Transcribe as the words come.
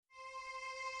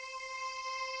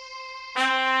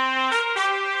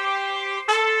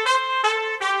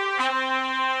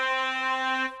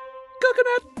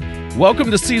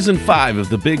Welcome to Season 5 of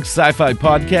the Big Sci-Fi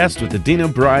Podcast with Adina,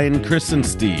 Brian, Chris, and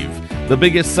Steve, the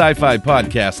biggest sci-fi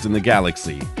podcast in the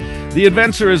galaxy. The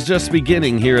adventure is just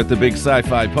beginning here at the Big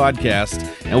Sci-Fi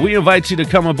Podcast, and we invite you to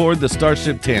come aboard the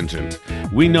Starship Tangent.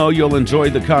 We know you'll enjoy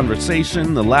the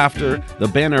conversation, the laughter, the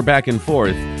banter back and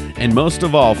forth, and most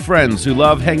of all, friends who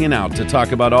love hanging out to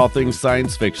talk about all things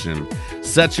science fiction.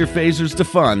 Set your phasers to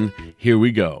fun. Here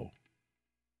we go.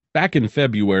 Back in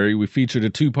February, we featured a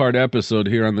two-part episode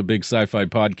here on the Big Sci-Fi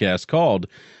Podcast called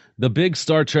The Big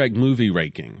Star Trek Movie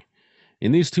Ranking.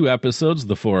 In these two episodes,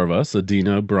 the four of us,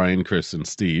 Adina, Brian, Chris, and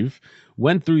Steve,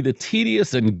 went through the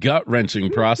tedious and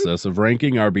gut-wrenching process of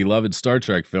ranking our beloved Star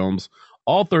Trek films,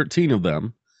 all 13 of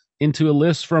them, into a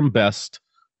list from best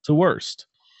to worst.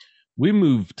 We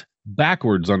moved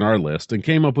backwards on our list and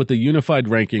came up with a unified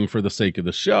ranking for the sake of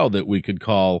the show that we could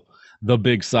call the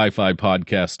Big Sci-Fi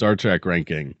Podcast Star Trek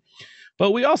Ranking.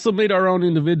 But we also made our own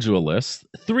individual lists.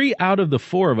 3 out of the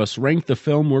 4 of us ranked the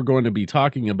film we're going to be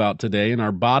talking about today in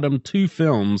our bottom 2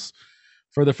 films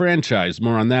for the franchise.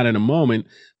 More on that in a moment.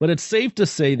 But it's safe to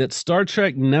say that Star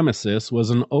Trek Nemesis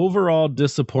was an overall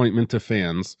disappointment to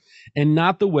fans, and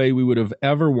not the way we would have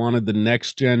ever wanted the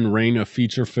next-gen reign of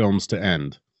feature films to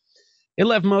end. It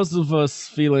left most of us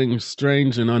feeling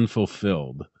strange and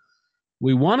unfulfilled.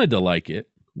 We wanted to like it.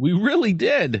 We really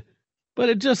did. But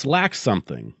it just lacks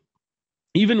something.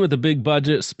 Even with a big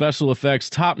budget, special effects,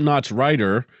 top-notch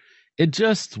writer, it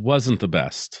just wasn't the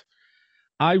best.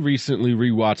 I recently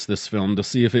rewatched this film to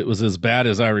see if it was as bad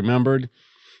as I remembered,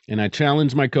 and I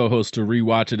challenged my co-host to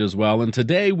rewatch it as well. And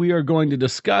today we are going to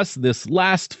discuss this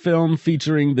last film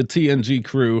featuring the TNG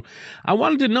crew. I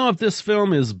wanted to know if this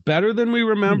film is better than we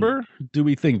remember. Do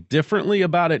we think differently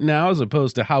about it now as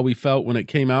opposed to how we felt when it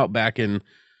came out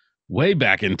way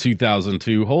back in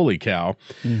 2002. Holy cow.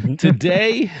 Mm-hmm.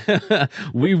 Today,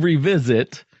 we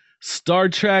revisit Star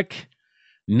Trek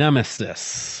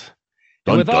Nemesis.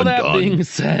 And with all that being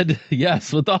said,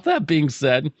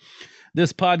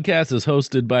 this podcast is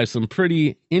hosted by some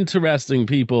pretty interesting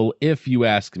people, if you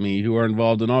ask me, who are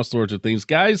involved in all sorts of things.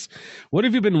 Guys, what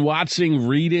have you been watching,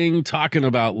 reading, talking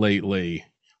about lately?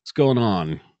 What's going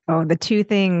on? Oh, the 2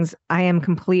 things I am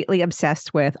completely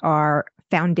obsessed with are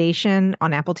Foundation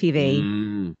on Apple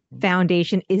TV.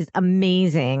 Foundation is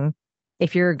amazing.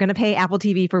 If you're going to pay Apple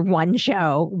TV for one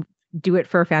show, do it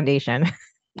for Foundation.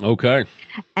 Okay.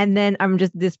 And then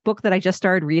this book that I just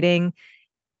started reading.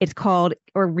 It's called,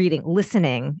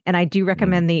 listening. And I do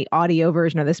recommend the audio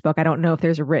version of this book. I don't know if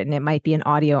there's a written, it might be an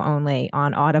audio only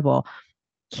on Audible.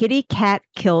 Kitty Cat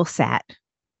Kill Sat.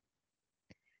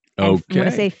 And okay. I'm going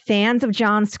to say fans of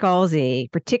John Scalzi,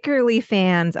 particularly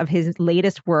fans of his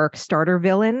latest work, Starter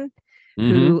Villain,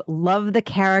 who love the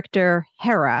character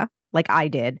Hera, like I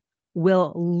did,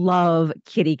 will love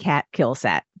Kitty Cat Kill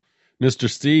Sat. Mr.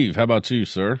 Steve, how about you,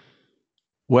 sir?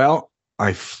 Well,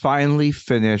 I finally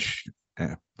finished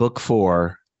book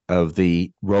 4 of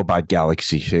the Robot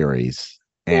Galaxy series,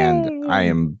 and I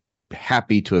am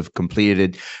happy to have completed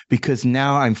it because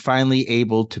now I'm finally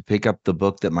able to pick up the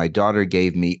book that my daughter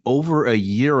gave me over a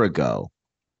year ago.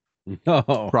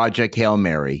 Project Hail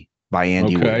Mary by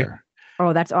Andy Weir.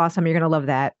 Oh, that's awesome. You're going to love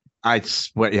that. I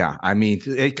swear, yeah. I mean,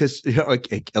 because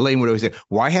like Elaine would always say,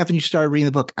 why haven't you started reading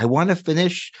the book? I want to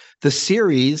finish the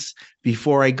series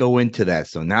before I go into that.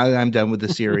 So now that I'm done with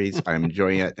the series, I'm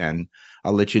enjoying it, and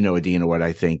I'll let you know, Adina, what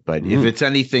I think. But if it's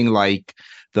anything like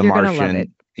The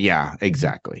Martian, yeah,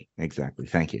 exactly.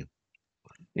 Thank you.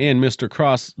 And Mr.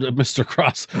 Chris, I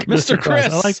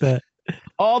like that.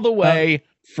 All the way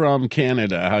from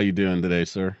Canada. How you doing today,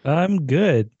 sir? I'm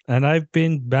good. And I've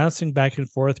been bouncing back and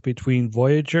forth between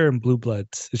Voyager and Blue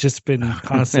Bloods. It's just been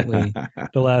constantly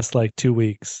the last 2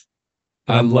 weeks.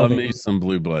 I love me some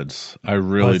Blue Bloods. I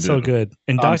really do. So good.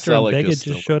 And Dr. Omega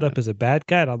just showed up as a bad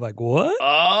guy. And I'm like, what?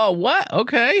 Oh, what?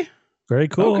 Okay. Very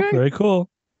cool. Okay. Very cool.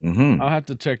 I'll have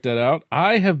to check that out.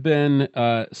 I have been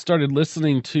started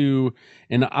listening to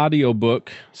an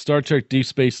audiobook, Star Trek Deep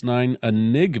Space Nine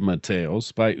Enigma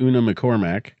Tales by Una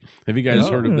McCormack. Have you guys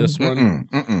heard of this one?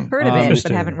 Heard of it,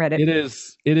 but haven't read it.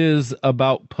 It is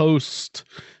about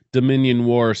post-Dominion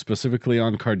War, specifically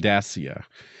on Cardassia.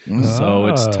 So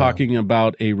it's talking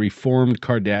about a reformed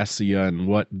Cardassia and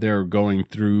what they're going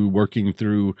through, working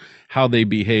through how they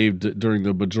behaved during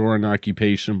the Bajoran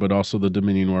occupation, but also the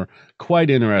Dominion War.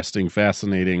 Quite interesting,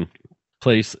 fascinating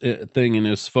thing, and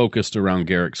is focused around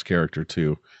Garrick's character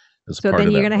too. So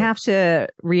then you're going to have to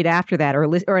read after that,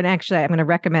 and actually I'm going to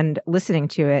recommend listening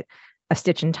to it, A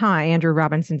Stitch in Time, Andrew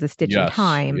Robinson's A Stitch in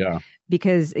Time,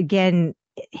 because again,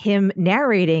 him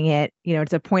narrating it,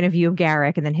 it's a point of view of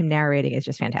Garrick, and then him narrating is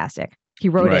just fantastic. He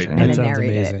wrote Right. it and That then sounds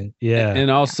narrated it. amazing. Yeah. And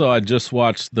also, I just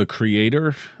watched The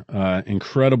Creator,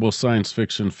 incredible science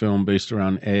fiction film based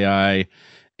around AI,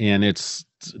 and it's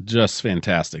just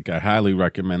fantastic. I highly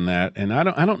recommend that. And I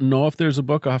don't know if there's a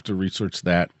book. I'll have to research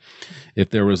that.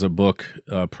 If there was a book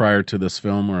prior to this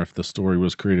film, or if the story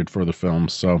was created for the film.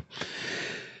 So,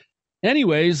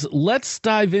 anyways, let's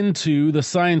dive into the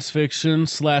science fiction /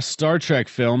 Star Trek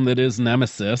film that is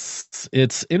Nemesis.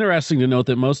 It's interesting to note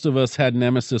that most of us had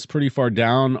Nemesis pretty far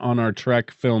down on our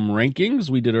Trek film rankings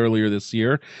we did earlier this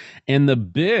year. And the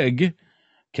big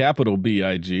capital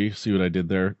BIG, see what I did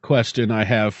there, question I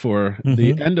have for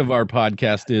the end of our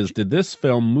podcast is, did this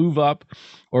film move up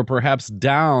or perhaps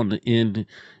down in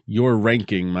your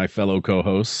ranking, my fellow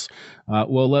co-hosts?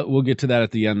 We'll get to that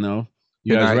at the end, though.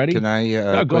 You guys ready? Can I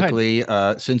Go ahead. quickly,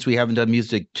 since we haven't done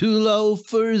music, too low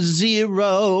for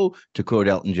zero, to quote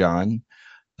Elton John.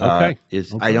 Okay.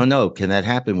 I don't know. Can that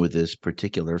happen with this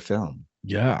particular film?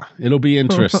 Yeah, it'll be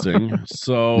interesting.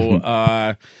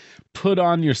 So put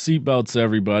on your seatbelts,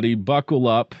 everybody. Buckle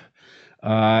up,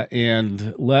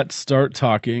 and let's start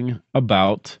talking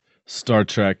about Star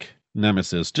Trek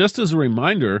Nemesis. Just as a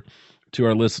reminder to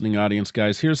our listening audience,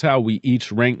 guys, here's how we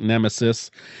each rank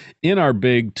Nemesis in our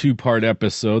big 2-part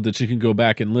episode that you can go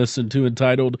back and listen to,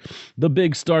 entitled The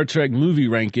Big Star Trek Movie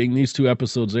Ranking. These 2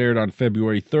 episodes aired on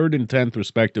February 3rd and 10th,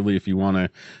 respectively, if you want to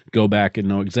go back and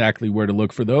know exactly where to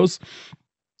look for those.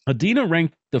 Adina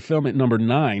ranked the film at number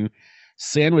 9,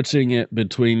 sandwiching it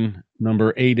between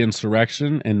number 8,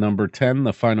 Insurrection, and number 10,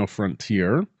 The Final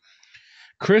Frontier.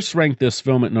 Chris ranked this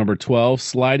film at number 12,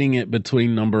 sliding it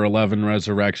between number 11,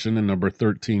 Resurrection, and number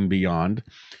 13, Beyond.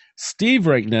 Steve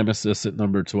ranked Nemesis at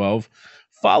number 12,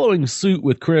 following suit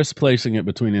with Chris, placing it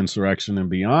between Insurrection and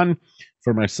Beyond.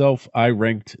 For myself, I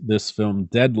ranked this film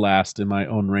dead last in my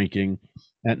own ranking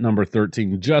at number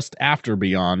 13, just after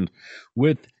Beyond,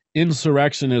 with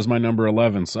Insurrection as my number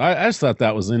 11. So I just thought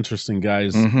that was interesting,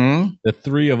 guys. The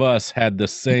 3 of us had the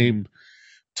same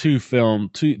 3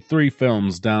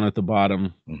 films down at the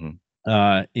bottom.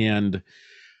 And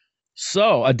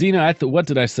so, Adina, what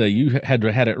did I say? You had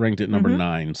it ranked at number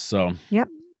 9. So, yep.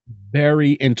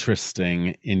 Very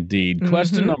interesting indeed.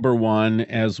 Question number 1,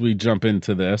 as we jump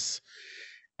into this,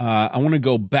 I want to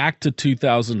go back to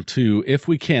 2002 if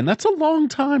we can. That's a long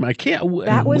time. I can't.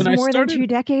 That was more than 2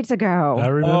 decades ago. I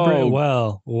remember it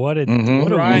well. What a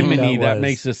Criminy, that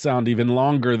makes it sound even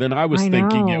longer than I was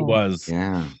thinking it was.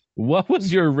 Yeah. What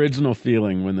was your original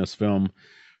feeling when this film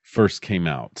first came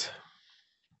out?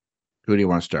 Who do you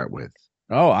want to start with?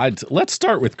 Let's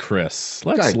start with Chris.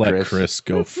 Let's let Chris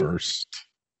go first.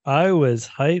 I was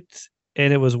hyped,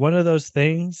 and it was one of those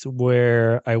things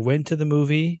where I went to the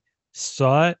movie,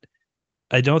 saw it.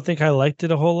 I don't think I liked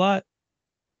it a whole lot,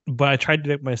 but I tried to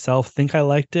make myself think I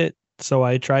liked it. So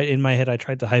I tried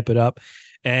to hype it up.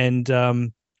 And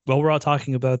while we're all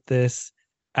talking about this,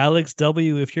 Alex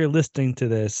W., if you're listening to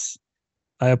this,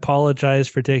 I apologize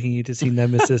for taking you to see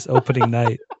Nemesis opening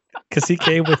night, because he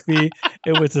came with me.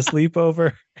 It was a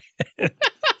sleepover.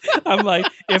 I'm like,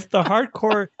 if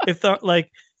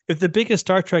the biggest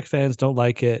Star Trek fans don't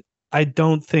like it, I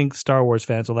don't think Star Wars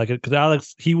fans will like it, because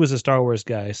Alex, he was a Star Wars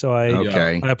guy. So I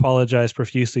apologize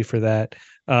profusely for that.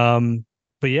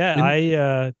 But yeah,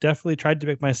 I definitely tried to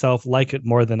make myself like it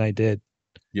more than I did.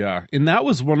 Yeah. And that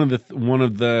was one of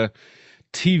the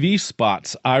TV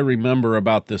spots I remember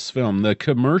about this film. The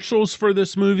commercials for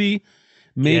this movie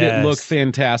made it look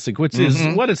fantastic, which is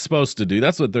what it's supposed to do.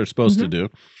 That's what they're supposed to do.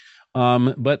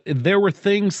 But there were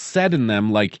things said in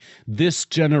them like this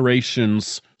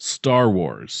generation's Star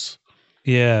Wars.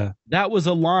 Yeah. That was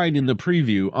a line in the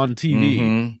preview on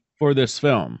TV for this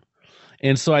film.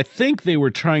 And so I think they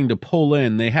were trying to pull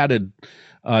in. They had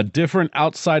a different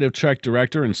outside of Trek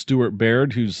director in Stuart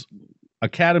Baird, who's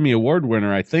Academy Award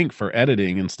winner, I think, for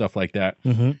editing and stuff like that.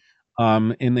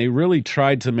 And they really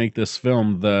tried to make this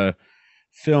film the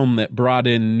film that brought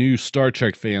in new Star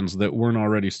Trek fans that weren't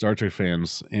already Star Trek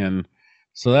fans. And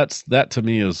so that to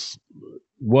me was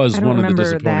one of the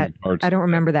disappointing parts. I don't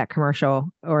remember that commercial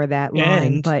or that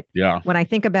line, but when I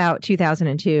think about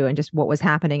 2002 and just what was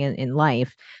happening in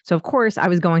life. So of course I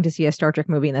was going to see a Star Trek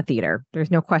movie in the theater.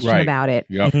 There's no question about it.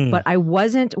 But I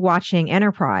wasn't watching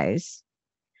Enterprise.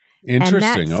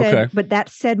 Interesting. But that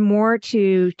said more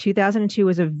to 2002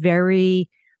 was a very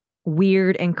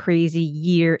weird and crazy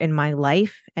year in my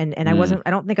life. And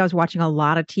I don't think I was watching a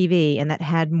lot of TV, and that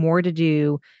had more to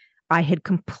do. I had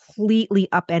completely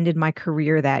upended my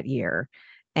career that year,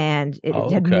 and it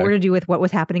had more to do with what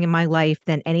was happening in my life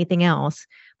than anything else.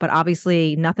 But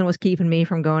obviously nothing was keeping me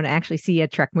from going to actually see a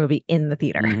Trek movie in the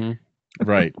theater.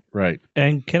 Right.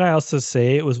 And can I also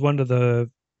say it was one of the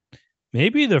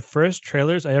maybe the first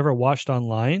trailers I ever watched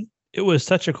online. It was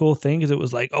such a cool thing because it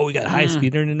was like, oh, we got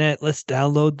high-speed internet. Let's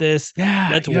download this.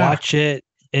 Let's watch it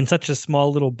in such a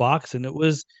small little box. And it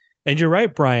was, and you're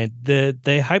right, Brian, they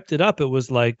hyped it up. It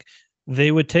was like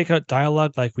they would take out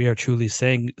dialogue like we are truly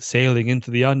sailing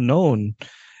into the unknown.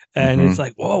 And it's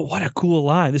like, whoa, what a cool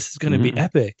line. This is going to be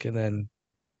epic. And then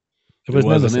it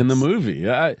wasn't in the movie.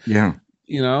 Yeah.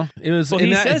 You know, it was. Well,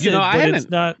 he says it, but it's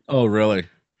not. Oh, really?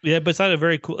 Yeah, but it's not a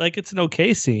very cool. Like, it's an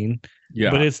okay scene.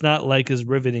 Yeah, but it's not like as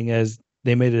riveting as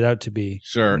they made it out to be.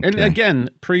 Sure. Okay. And again,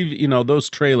 those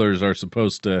trailers are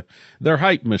supposed to. They're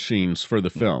hype machines for the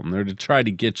film. They're to try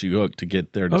to get you hooked to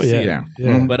get there to see it.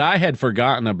 Yeah. But I had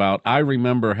forgotten about. I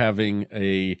remember having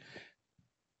a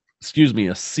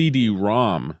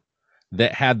CD-ROM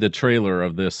that had the trailer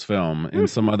of this film and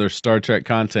some other Star Trek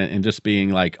content, and just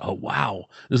being like, oh, wow,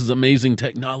 this is amazing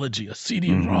technology, a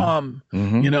CD-ROM,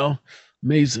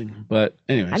 amazing. But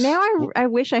anyways. Now I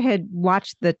wish I had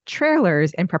watched the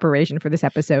trailers in preparation for this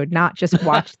episode, not just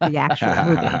watched the actual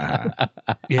movie.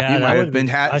 Yeah, you might have been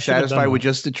satisfied with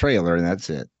just the trailer, and that's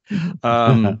it.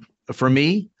 For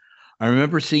me, I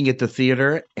remember seeing it at the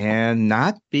theater and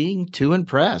not being too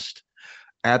impressed.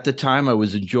 At the time, I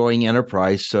was enjoying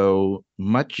Enterprise so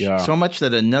much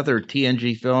that another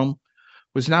TNG film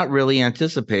was not really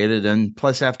anticipated. And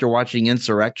plus, after watching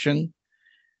Insurrection,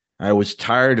 I was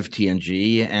tired of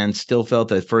TNG and still felt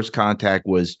that First Contact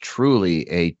was truly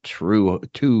a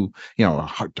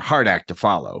hard act to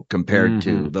follow compared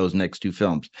to those next two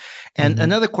films. And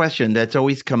another question that's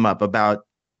always come up about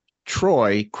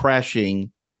Troy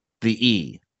crashing the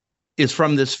E is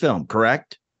from this film,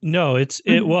 correct? No,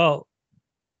 well,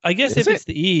 I guess it's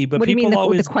the E, but what do you mean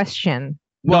always the question?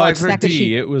 Well, it's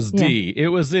D. It was D. It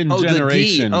was in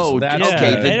Generations. The D.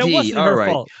 It wasn't her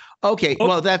fault. Okay,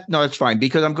 well, that's fine,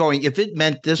 because I'm going, if it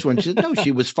meant this one,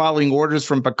 she was following orders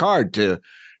from Picard to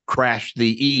crash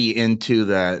the E into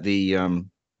the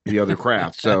other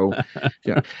craft. So,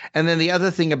 yeah. And then the other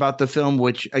thing about the film,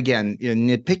 which again,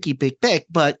 nitpicky,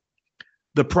 but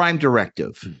the Prime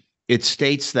Directive, it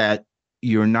states that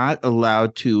you're not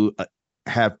allowed to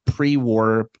have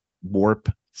pre-warp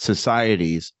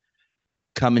societies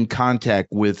come in contact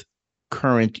with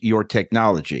your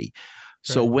technology.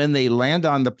 So when they land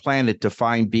on the planet to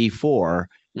find B4,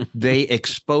 they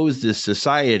expose this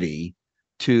society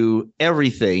to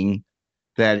everything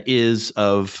that is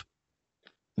of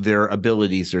their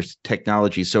abilities or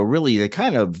technology. So really, they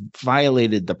kind of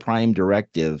violated the Prime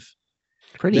Directive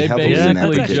pretty heavily. They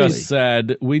basically just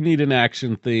said, we need an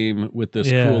action theme with this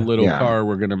cool little car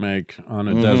we're going to make on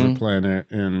a desert planet.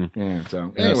 And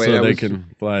so they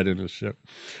can fly it in a ship.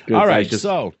 All right,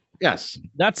 so yes,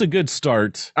 that's a good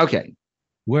start. Okay.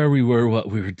 Where we were, what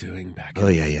we were doing back in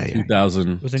 2000.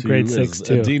 It was in grade 6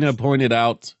 too. Adina pointed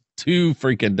out 2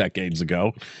 freaking decades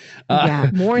ago.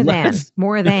 More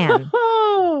than.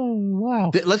 Oh,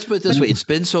 wow. Let's put it this way. It's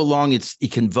been so long, it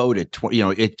can vote at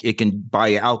it can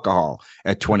buy alcohol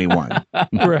at 21.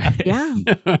 Right. Yeah.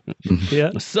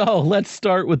 Yeah. So let's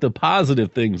start with the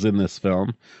positive things in this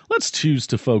film. Let's choose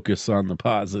to focus on the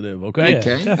positive, okay?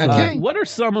 Okay. What are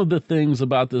some of the things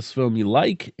about this film you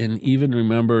like and even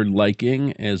remembered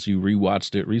liking as you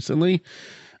rewatched it recently?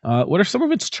 What are some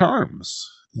of its charms?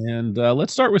 And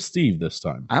let's start with Steve this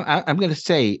time. I'm going to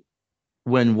say,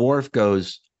 when Worf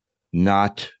goes,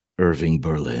 not Irving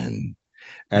Berlin,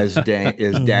 as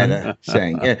Data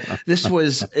saying,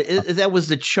 that was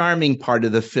the charming part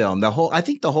of the film. The whole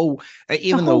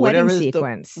wedding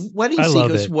sequence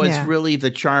was really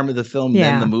the charm of the film.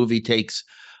 Then the movie takes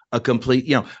a complete.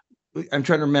 I'm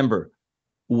trying to remember,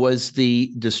 was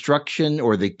the destruction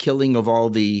or the killing of all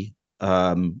the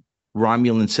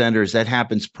Romulan senators that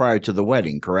happens prior to the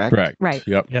wedding, correct? Right.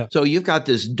 Yep. So you've got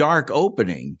this dark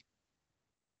opening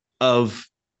of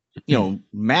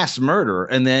mass murder,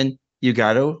 and then you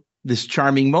got this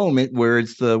charming moment where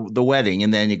it's the wedding,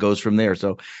 and then it goes from there.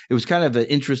 So it was kind of an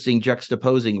interesting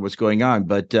juxtaposing what's going on.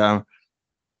 But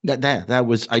that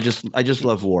was I just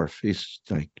love Worf. He's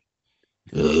like,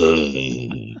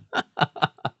 and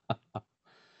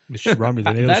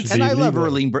I love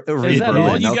Irving Berlin. Is that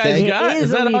all you guys got? Is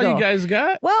that all you guys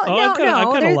got? Well, I've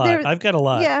got a lot. I've got a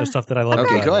lot of stuff that I love.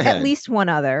 Okay, go ahead. At least one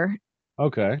other.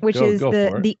 Okay. Which is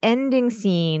the ending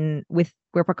scene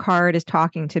where Picard is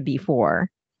talking to B4.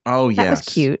 Oh, yes. That was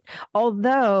cute.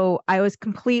 Although I was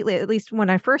completely, at least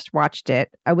when I first watched it,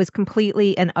 I was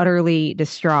completely and utterly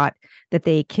distraught that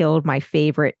they killed my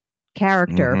favorite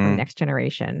character from Next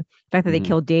Generation. The fact that they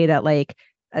killed Data,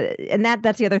 and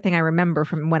that's the other thing I remember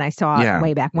from when I saw it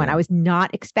way back when. I was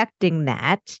not expecting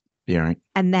that. Yeah. Right.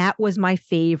 And that was my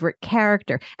favorite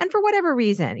character. And for whatever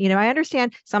reason, I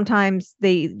understand sometimes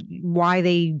why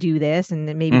they do this, and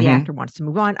then maybe the actor wants to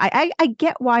move on. I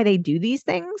get why they do these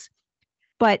things,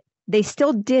 but they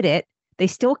still did it. They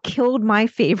still killed my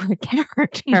favorite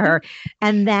character,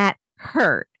 and that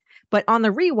hurt. But on the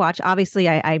rewatch, obviously,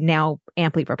 I'm now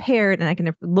amply prepared, and I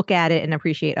can look at it and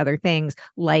appreciate other things,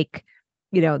 like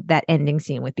that ending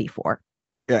scene with B4.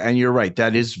 Yeah, and you're right.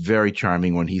 That is very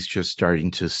charming when he's just starting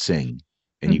to sing,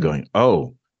 and you're going,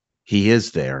 "Oh, he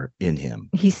is there in him."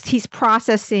 He's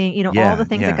processing, all the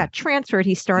things that got transferred.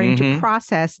 He's starting to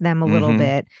process them a little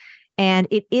bit, and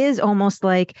it is almost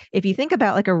like, if you think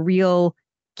about like a real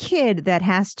kid that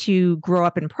has to grow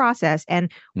up and process,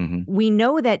 and we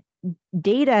know that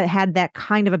Data had that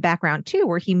kind of a background too,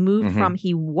 where he moved from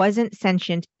he wasn't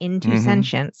sentient into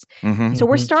sentience. So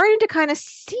we're starting to kind of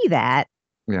see that.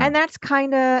 Yeah. And that's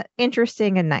kind of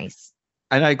interesting and nice.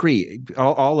 And I agree.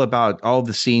 All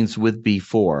the scenes with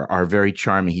B4 are very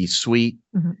charming. He's sweet.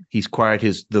 He's quiet.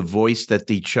 The voice that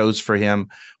they chose for him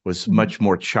was much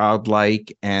more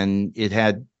childlike, and it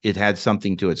had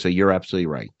something to it. So you're absolutely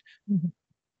right.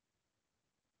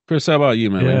 Chris, how about you,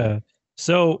 man? Yeah.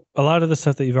 So a lot of the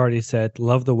stuff that you've already said,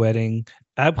 love the wedding.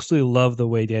 Absolutely love the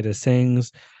way Data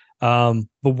sings. But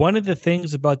one of the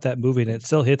things about that movie, and it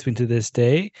still hits me to this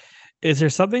day, is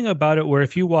there something about it where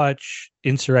if you watch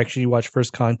Insurrection, you watch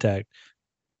First Contact,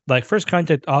 like First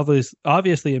Contact,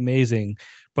 obviously amazing,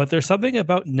 but there's something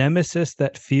about Nemesis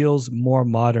that feels more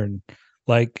modern.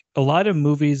 Like a lot of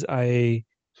movies I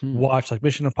watch, like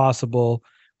Mission Impossible,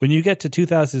 when you get to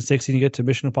 2006 and you get to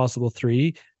Mission Impossible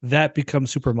 3, that becomes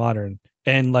super modern,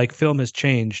 and like film has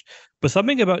changed. But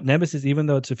something about Nemesis, even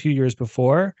though it's a few years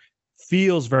before,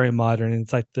 feels very modern, and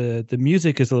it's like the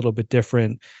music is a little bit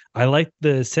different. I like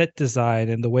the set design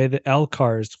and the way the L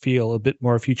cars feel a bit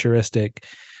more futuristic.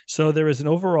 So there was an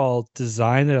overall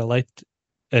design that I liked,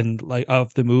 and like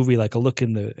of the movie, like a look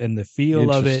in the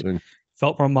feel of it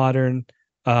felt more modern.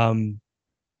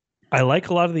 I like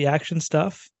a lot of the action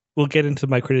stuff. We'll get into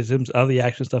my criticisms of the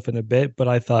action stuff in a bit, but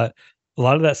I thought a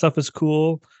lot of that stuff is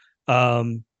cool. I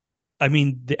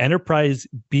mean, the Enterprise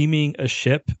beaming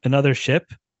another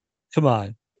ship. Come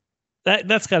on.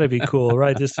 That's got to be cool,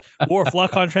 right? Just Worf,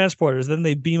 lock on transporters. Then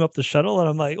they beam up the shuttle, and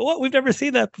I'm like, what? We've never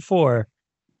seen that before.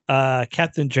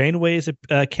 Captain Janeway's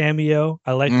a cameo.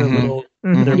 I like the little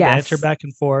their banter back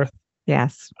and forth.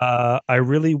 Yes. I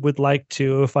really would like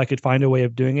to, if I could find a way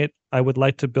of doing it, I would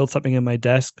like to build something in my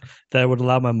desk that would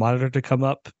allow my monitor to come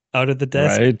up out of the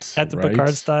desk at the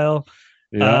Picard style.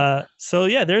 Yeah. So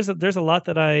yeah, there's a lot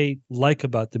that I like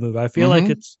about the movie. I feel like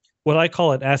it's what I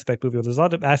call an aspect movie. There's a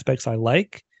lot of aspects I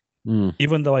like,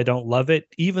 even though I don't love it,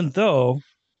 even though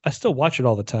I still watch it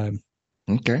all the time.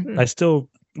 Okay. I still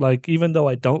even though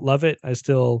I don't love it, I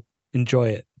still enjoy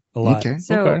it a lot. Okay.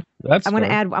 So I'm going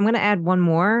to add one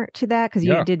more to that, because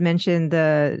you did mention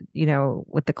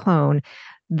with the clone,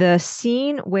 the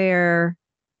scene where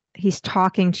he's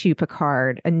talking to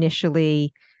Picard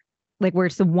initially, like where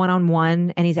it's the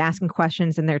one-on-one and he's asking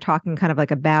questions and they're talking kind of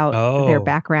like about their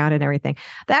background and everything.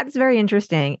 That's very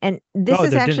interesting. And this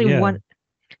is actually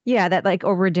that like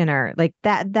over dinner, like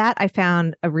that I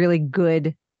found a really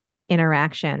good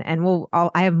interaction. And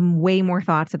I have way more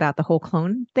thoughts about the whole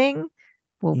clone thing.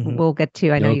 We'll get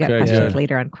to. I know you got questions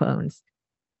later on clones.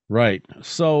 Right.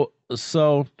 So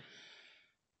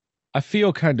I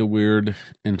feel kind of weird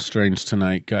and strange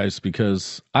tonight, guys,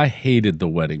 because I hated the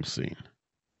wedding scene.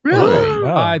 Really?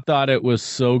 Wow. I thought it was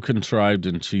so contrived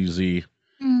and cheesy.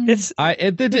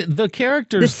 The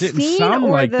characters didn't sound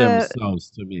like themselves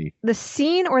to me. The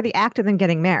scene or the act of them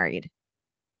getting married?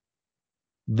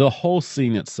 The whole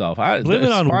scene itself.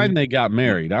 It's fine they got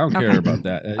married. I don't care about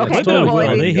that. Okay,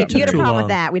 if you had a problem with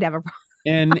that, we'd have a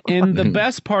problem. And the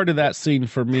best part of that scene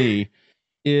for me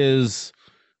is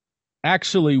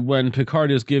actually when Picard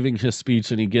is giving his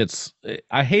speech and he gets.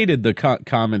 I hated the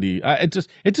comedy. It just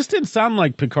didn't sound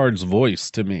like Picard's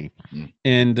voice to me,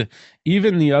 and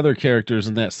even the other characters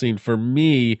in that scene for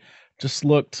me just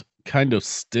looked kind of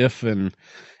stiff, and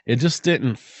it just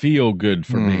didn't feel good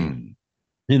for me.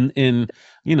 In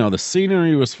the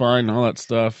scenery was fine, all that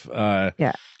stuff.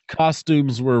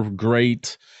 Costumes were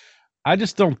great. I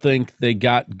just don't think they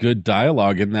got good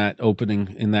dialogue in that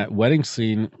wedding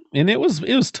scene. And it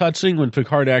was touching when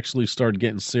Picard actually started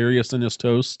getting serious in his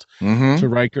toast to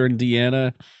Riker and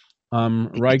Deanna.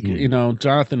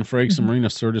 Jonathan Frakes and Marina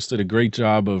Sirtis did a great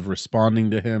job of responding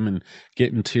to him and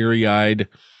getting teary-eyed.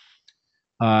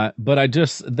 But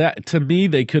to me,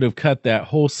 they could have cut that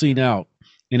whole scene out,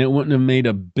 and it wouldn't have made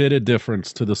a bit of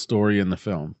difference to the story in the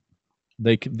film.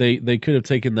 They could have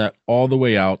taken that all the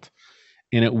way out,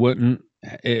 and it wouldn't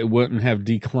it wouldn't have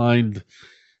declined,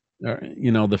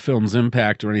 the film's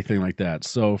impact or anything like that.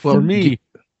 So for me,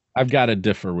 I've got to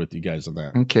differ with you guys on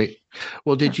that. Okay.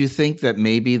 Well, did you think that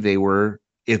maybe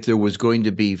if there was going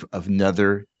to be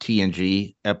another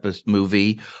TNG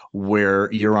movie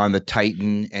where you're on the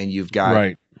Titan and you've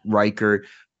got Riker,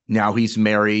 now he's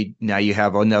married, now you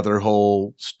have another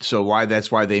whole, so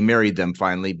that's why they married them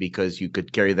finally, because you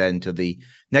could carry that into the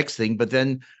next thing. But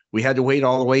then we had to wait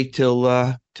all the way till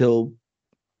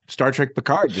Star Trek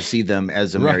Picard to see them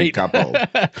as a married couple.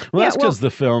 That's because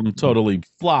the film totally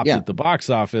flopped at the box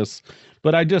office.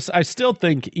 But I still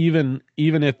think even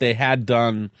if they had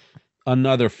done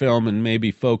another film and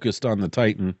maybe focused on the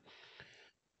Titan,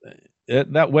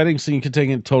 that wedding scene could take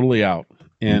it totally out,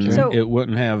 and it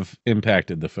wouldn't have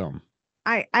impacted the film.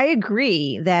 I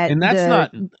agree that, and that's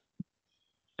not.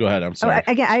 Go ahead. I'm sorry.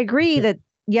 I agree that.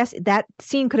 Yes, that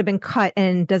scene could have been cut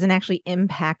and doesn't actually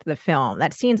impact the film.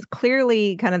 That scene's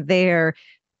clearly kind of there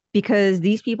because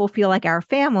these people feel like our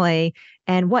family.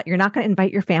 And you're not going to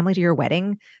invite your family to your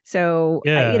wedding. So,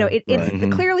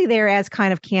 it's clearly there as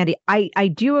kind of candy. I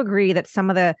do agree that some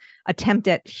of the attempt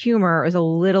at humor is a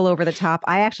little over the top.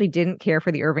 I actually didn't care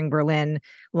for the Irving Berlin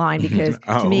line because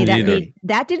to me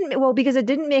because it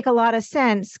didn't make a lot of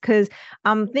sense, because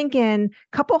I'm thinking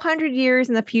a couple hundred years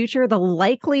in the future, the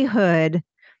likelihood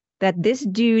that this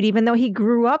dude, even though he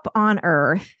grew up on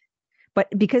Earth, but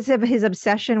because of his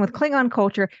obsession with Klingon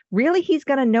culture, really he's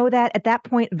going to know that at that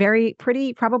point,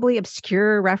 pretty probably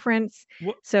obscure reference.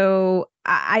 So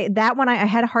I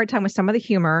had a hard time with some of the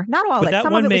humor. Not all of it.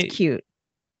 Some of it was cute.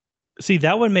 See,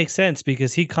 that one makes sense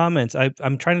because he comments.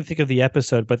 I'm trying to think of the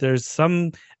episode, but there's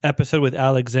some episode with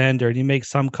Alexander, and he makes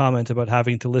some comment about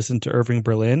having to listen to Irving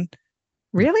Berlin.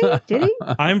 Really? Did he?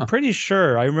 I'm pretty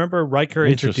sure. I remember Riker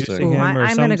introducing him.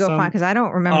 I'm going to go find, because I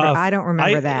don't remember. I don't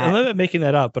remember that. I'm not making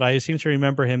that up, but I seem to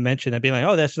remember him mention that, being like,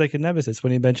 "Oh, that's like a Nemesis,"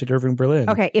 when he mentioned Irving Berlin.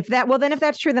 Okay, if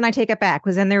that's true, then I take it back,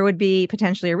 because then there would be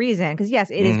potentially a reason. Because yes,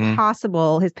 it is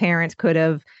possible his parents could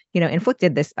have,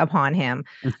 inflicted this upon him,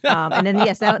 and then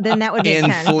then that would make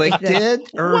sense.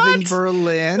 Inflicted Irving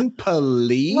Berlin,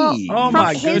 please. Well,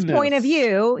 from his point of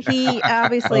view, he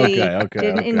obviously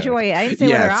didn't enjoy it. I didn't say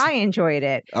whether I enjoyed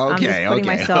it. I'm just putting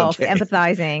myself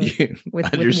empathizing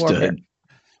with Morgan.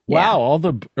 Wow, all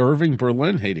the Irving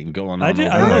Berlin hating going on. I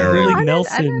love Willie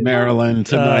Nelson, Maryland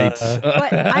tonight.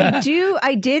 But I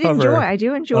did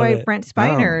enjoy Brent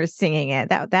Spiner singing it.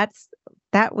 That's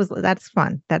fun. That's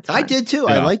fun. I did too.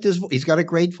 Yeah. I liked he's got a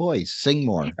great voice. Sing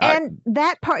more. And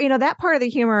that part of the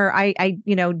humor,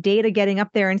 Data getting up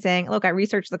there and saying, "Look, I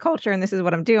researched the culture and this is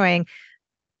what I'm doing."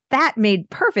 That made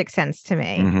perfect sense to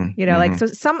me.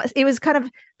 It was kind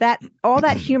of all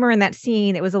that humor in that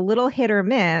scene. It was a little hit or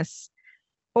miss.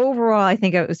 Overall, I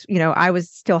think it was, I was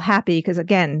still happy because,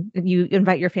 again, you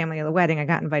invite your family to the wedding. I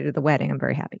got invited to the wedding. I'm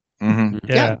very happy.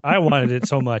 Yeah, I wanted it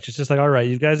so much. It's just like, all right,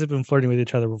 you guys have been flirting with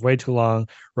each other for way too long.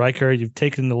 Riker, you've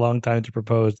taken a long time to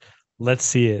propose. Let's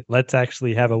see it. Let's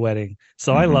actually have a wedding.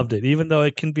 So I loved it, even though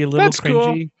it can be a little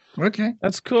cringy. Cool. Okay,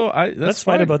 that's cool. Let's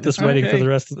fight about this wedding for the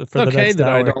rest of the next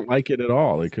hour. I don't like it at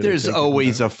all. There's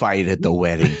always a fight at the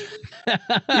wedding.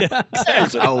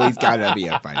 There's always got to be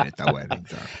a fight at the wedding.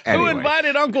 So, anyway. Who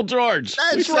invited Uncle George?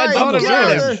 That's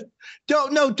right.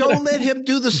 Don't let him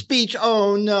do the speech.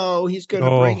 Oh no, he's going to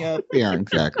bring up. Yeah,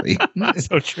 exactly.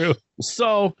 So true.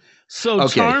 So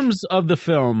charms of the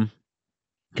film.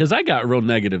 Because I got real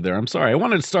negative there. I'm sorry. I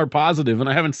wanted to start positive, and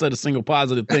I haven't said a single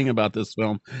positive thing about this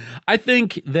film. I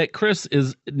think that Chris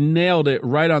is nailed it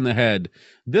right on the head.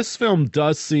 This film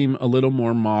does seem a little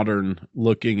more modern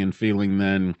looking and feeling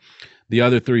than the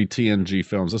other three TNG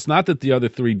films. It's not that the other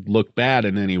three look bad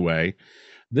in any way.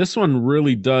 This one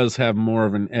really does have more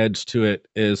of an edge to it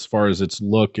as far as its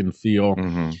look and feel.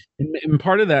 And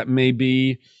part of that may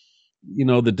be,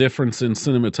 the difference in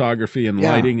cinematography and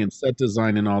lighting and set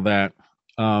design and all that.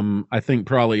 I think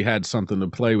probably had something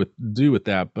to do with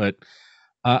that. But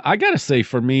I got to say,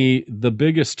 for me, the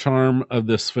biggest charm of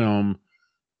this film,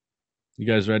 you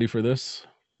guys ready for this?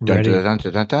 Dun, dun,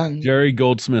 dun, dun, dun. Jerry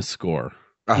Goldsmith's score.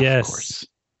 Yes. Of course.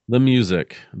 The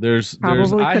music.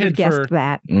 Probably could have guessed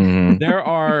that. There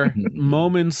are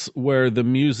moments where the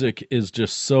music is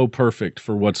just so perfect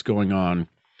for what's going on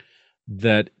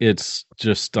that it's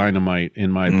just dynamite,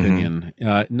 in my opinion.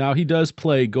 Now,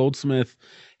 Goldsmith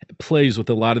plays with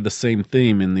a lot of the same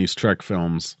theme in these Trek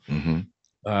films,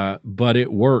 but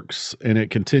it works and it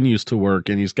continues to work.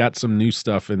 And he's got some new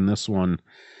stuff in this one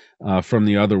from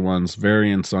the other ones,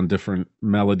 variants on different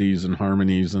melodies and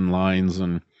harmonies and lines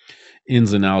and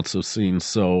ins and outs of scenes.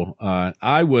 So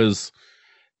I was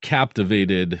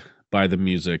captivated by the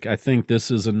music. I think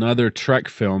this is another Trek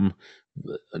film.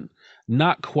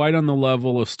 not quite on the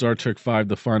level of Star Trek V: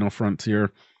 The Final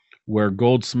Frontier, where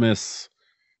Goldsmith's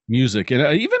music,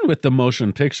 and even with the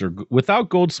motion picture, without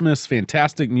Goldsmith's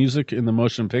fantastic music in the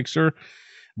motion picture,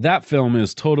 that film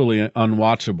is totally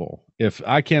unwatchable. If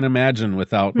I can't imagine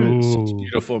without such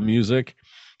beautiful music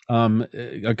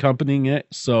accompanying it.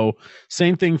 So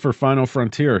same thing for Final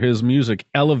Frontier. His music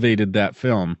elevated that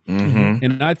film. Mm-hmm.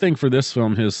 And I think for this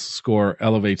film, his score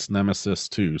elevates Nemesis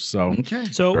too. So,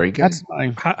 so very good. that's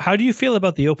my... How do you feel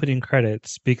about the opening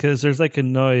credits? Because there's like a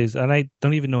noise, and I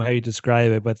don't even know how you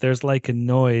describe it, but there's like a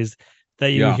noise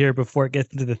that you hear before it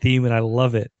gets into the theme, and I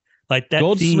love it. Like that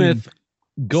Goldsmith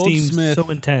seems so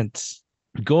intense.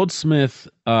 Goldsmith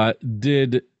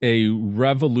did a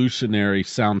revolutionary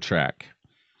soundtrack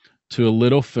to a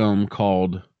little film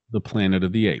called The Planet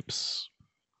of the Apes,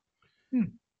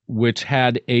 which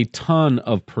had a ton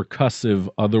of percussive,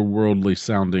 otherworldly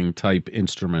sounding type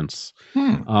instruments.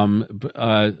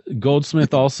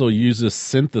 Goldsmith also uses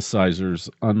synthesizers,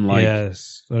 unlike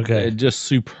just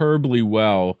superbly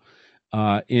well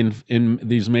in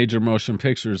these major motion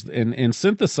pictures. And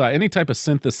synthesize any type of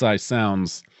synthesized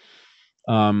sounds,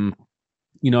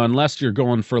 unless you're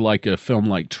going for like a film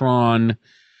like Tron,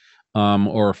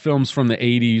 or films from the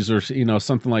 80s, or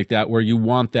something like that, where you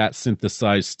want that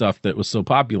synthesized stuff that was so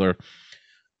popular.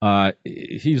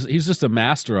 He's just a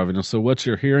master of it. And so what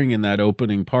you're hearing in that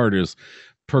opening part is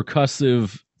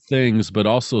percussive things, but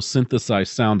also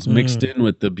synthesized sounds mixed in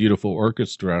with the beautiful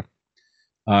orchestra.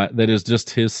 That is just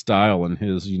his style and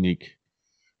his unique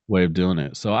way of doing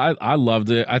it. So I loved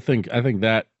it. I think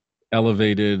that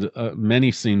elevated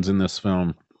many scenes in this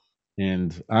film,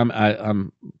 and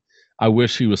I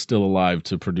wish he was still alive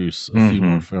to produce a few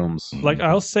more films. Like,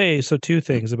 I'll say, so two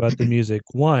things about the music.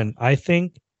 One, I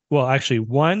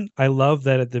love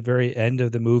that at the very end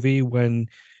of the movie, when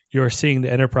you're seeing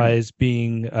the Enterprise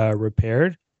being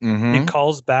repaired, it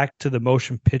calls back to the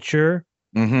motion picture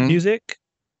music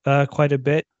quite a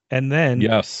bit. And then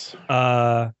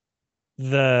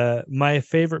my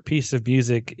favorite piece of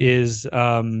music is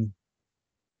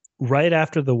right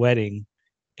after the wedding,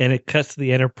 and it cuts to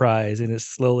the Enterprise, and it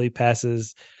slowly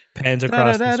pans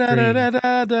across the screen.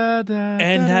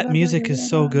 And that music is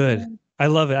so good. I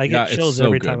love it. I get chills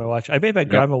every time I watch it. I made my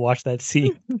grandma watch that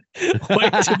scene way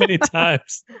too many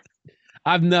times.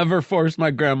 I've never forced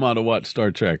my grandma to watch Star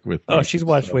Trek with me. Oh, she's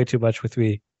watched way too much with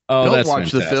me. Oh, don't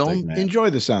watch the film. Man. Enjoy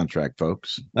the soundtrack,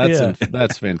 folks.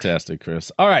 That's fantastic,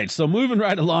 Chris. All right, so moving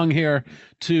right along here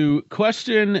to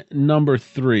question number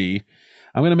 3.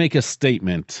 I'm going to make a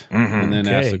statement and then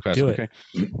ask the question. Okay.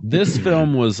 This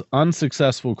film was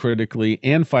unsuccessful critically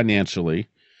and financially,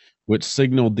 which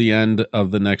signaled the end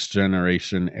of the next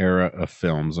generation era of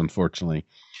films, unfortunately.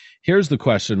 Here's the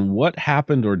question. What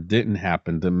happened or didn't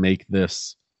happen to make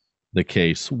this the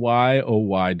case? Why, oh,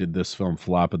 why did this film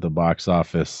flop at the box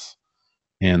office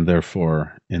and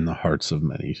therefore in the hearts of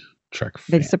many Trek fans?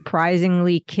 They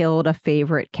surprisingly killed a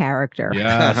favorite character.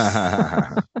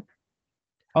 Yes.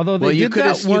 Although you could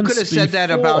have said that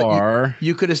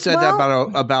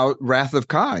about Wrath of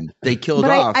Khan. They killed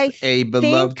off a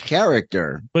beloved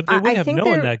character, but they would have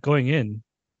known that going in,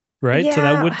 right? Yeah. So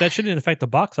that shouldn't affect the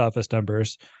box office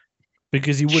numbers,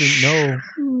 because you wouldn't know.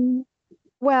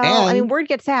 Well, word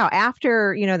gets out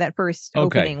after that first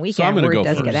opening weekend. So word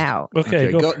does get out.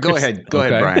 Okay, go ahead,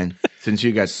 Brian. Since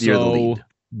you're the lead.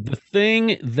 The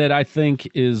thing that I think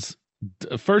is,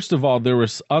 first of all, there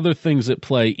was other things at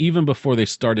play even before they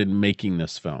started making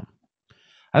this film.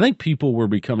 I think people were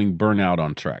becoming burnout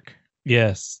on Trek.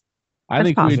 Yes. I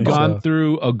think we'd gone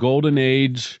through a golden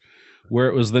age where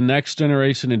it was the Next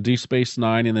Generation in Deep Space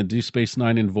Nine and the Deep Space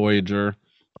Nine in Voyager.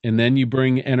 And then you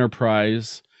bring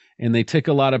Enterprise, and they tick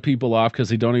a lot of people off because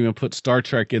they don't even put Star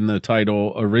Trek in the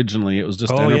title originally. It was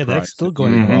just Enterprise. Yeah, that's still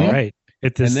going on, right?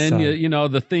 And then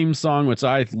the theme song, which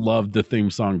I loved the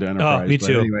theme song to Enterprise. Oh, me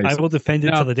too. Anyways, I will defend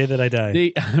it till the day that I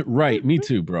die. Right, me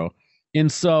too, bro.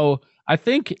 And so I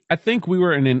think we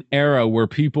were in an era where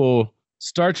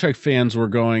Star Trek fans were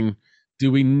going,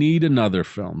 "Do we need another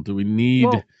film? Do we need?"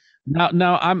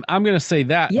 Now I'm going to say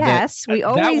that. Yes, we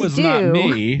always do. That was do. not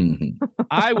me.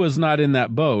 I was not in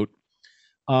that boat.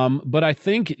 But I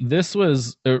think this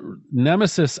was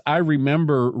Nemesis. I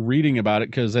remember reading about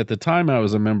it because at the time I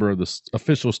was a member of the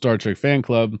official Star Trek fan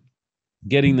club,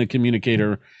 getting the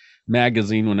Communicator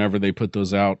magazine whenever they put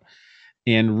those out,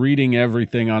 and reading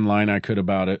everything online I could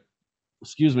about it.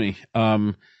 Excuse me.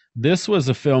 This was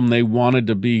a film they wanted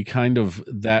to be kind of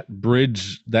that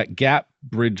gap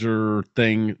bridger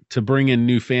thing to bring in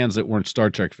new fans that weren't Star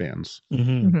Trek fans.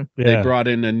 They brought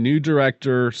in a new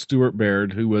director, Stuart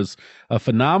Baird, who was a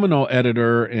phenomenal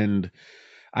editor and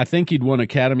I think he'd won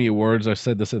Academy Awards. I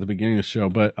said this at the beginning of the show,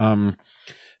 but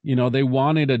they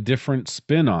wanted a different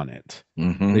spin on it.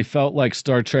 Mhm. They felt like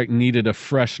Star Trek needed a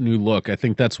fresh new look. I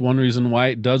think that's one reason why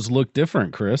it does look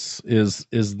different, Chris, is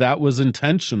that was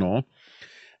intentional.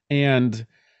 And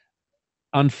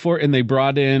and they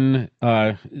brought in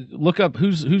look up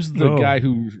who's the guy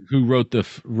who wrote the I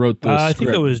script.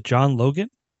 think it was John Logan.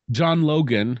 John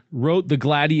Logan wrote The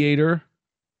Gladiator.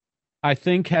 I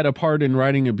think had a part in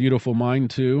writing A Beautiful Mind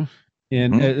too.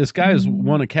 And this guy has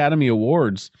won Academy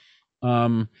Awards.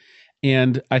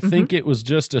 And I think it was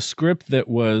just a script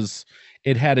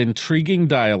it had intriguing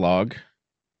dialogue.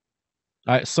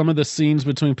 Some of the scenes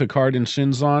between Picard and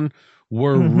Shinzon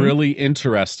were really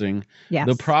interesting. Yes.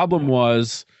 The problem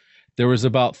was there was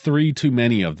about 3 too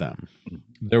many of them.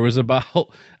 There was about,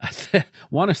 I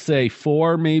want to say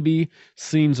 4 maybe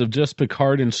scenes of just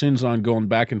Picard and Shinzon going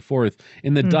back and forth.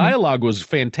 And the dialogue was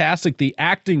fantastic. The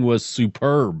acting was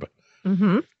superb.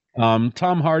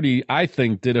 Tom Hardy, I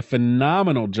think, did a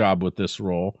phenomenal job with this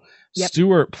role. Yep.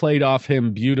 Stewart played off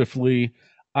him beautifully.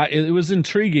 It was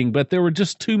intriguing, but there were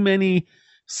just too many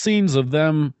scenes of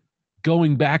them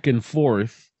going back and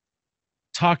forth,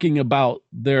 talking about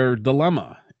their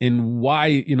dilemma and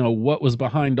why, what was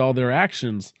behind all their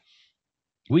actions.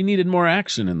 We needed more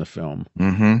action in the film.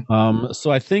 So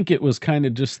I think it was kind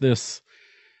of just this,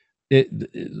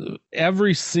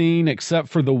 every scene except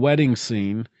for the wedding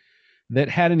scene that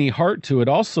had any heart to it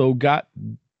also got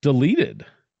deleted.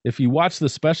 If you watch the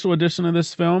special edition of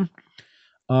this film,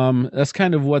 that's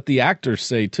kind of what the actors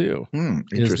say too,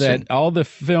 is that all the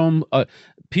film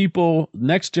people,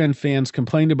 next gen fans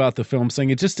complained about the film saying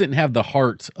it just didn't have the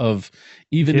heart of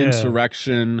even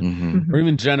Insurrection or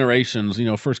even Generations,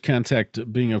 First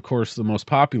Contact being of course the most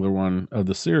popular one of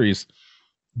the series.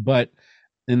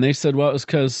 And they said, well, it was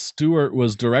because Stewart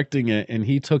was directing it and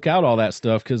he took out all that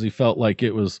stuff because he felt like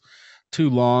it was too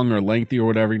long or lengthy or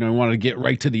whatever. He wanted to get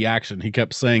right to the action. He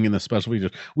kept saying in the special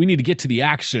features, we need to get to the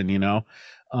action,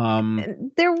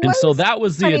 there was, and so that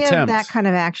was the attempt. That kind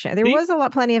of action. There was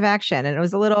plenty of action, and it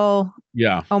was a little,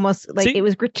 almost like it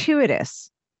was gratuitous.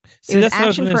 It was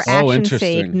action for action's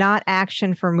sake, not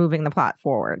action for moving the plot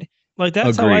forward. Like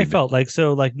that's how I felt. Like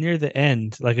so, like near the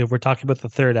end, like if we're talking about the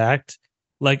third act,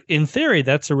 like in theory,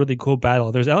 that's a really cool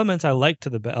battle. There's elements I like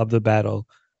of the battle.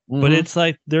 But it's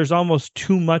like there's almost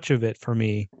too much of it for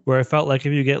me, where I felt like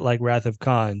if you get like Wrath of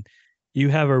Khan, you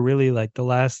have a really like the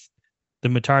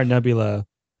Matar Nebula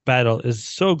battle is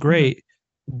so great,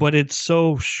 but it's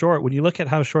so short. When you look at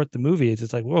how short the movie is,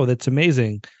 it's like, whoa, that's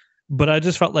amazing. But I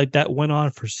just felt like that went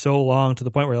on for so long to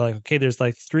the point where like, okay, there's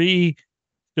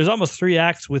almost 3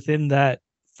 acts within that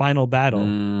final battle.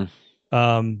 And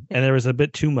there was a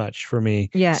bit too much for me.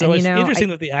 Yeah. So it's interesting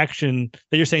that the action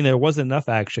that you're saying there wasn't enough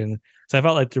action. So I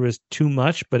felt like there was too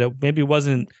much, but it maybe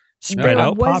wasn't spread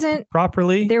out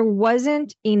properly. There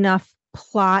wasn't enough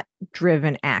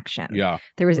plot-driven action. Yeah.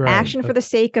 There was action for the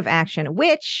sake of action,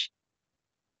 which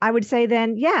I would say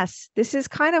then, yes, this is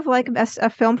kind of like a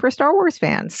film for Star Wars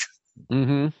fans.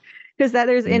 Because that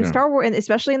there's in Star Wars, and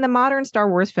especially in the modern Star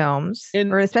Wars films,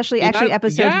 or especially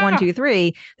episodes 1, 2,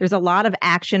 3, there's a lot of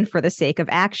action for the sake of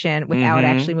action without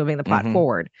actually moving the plot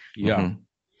forward. Yeah.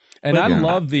 And I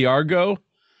love the Argo.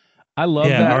 I love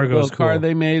that Argo car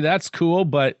they made. That's cool,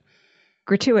 but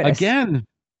gratuitous.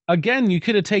 Again, you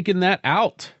could have taken that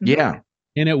out. Yeah.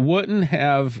 And it wouldn't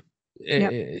have,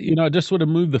 it just would have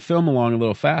moved the film along a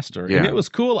little faster. Yeah. And it was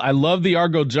cool. I love the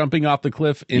Argo jumping off the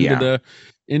cliff into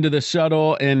the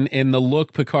shuttle and the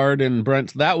look Picard and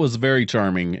Brent. That was very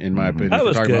charming in my opinion. That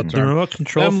was good. The remote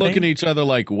control them looking at each other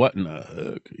like, what in the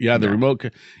heck? Yeah, the remote,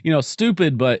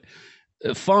 stupid, but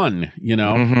fun,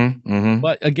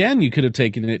 But again, you could have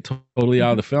taken it totally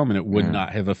out of the film and it would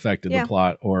not have affected the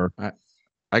plot. Or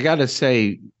I gotta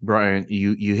say, Brian,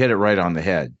 you hit it right on the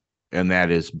head, and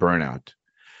that is burnout.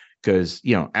 Because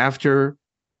after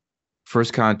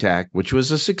First Contact, which was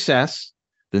a success,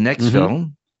 the next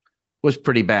film was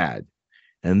pretty bad,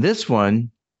 and this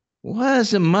one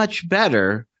wasn't much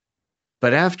better.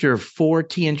 But after 4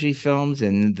 TNG films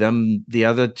and the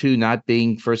other 2 not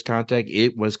being First Contact,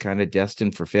 it was kind of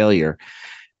destined for failure.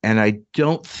 And I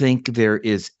don't think there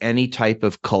is any type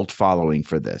of cult following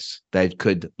for this that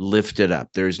could lift it up.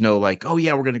 There's no like, oh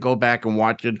yeah, we're going to go back and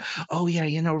watch it. Oh yeah,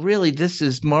 really, this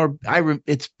is more.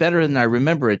 It's better than I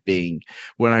remember it being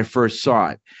when I first saw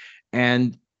it.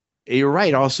 And you're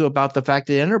right also about the fact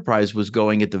that Enterprise was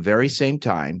going at the very same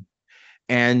time.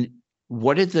 And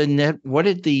what did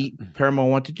the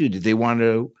Paramount want to do? Did they want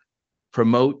to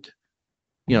promote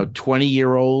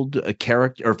 20-year-old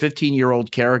character or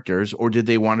 15-year-old characters, or did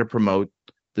they want to promote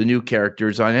the new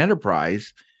characters on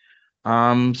Enterprise?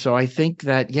 So I think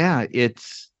that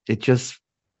it just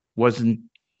wasn't.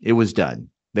 It was done.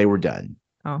 They were done.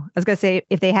 Oh, I was gonna say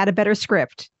if they had a better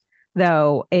script,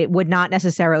 though, it would not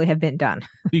necessarily have been done.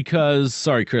 Because,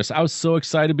 sorry, Chris, I was so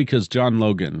excited because John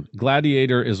Logan,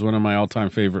 Gladiator, is one of my all-time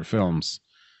favorite films.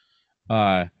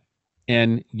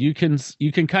 And you can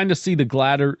kind of see the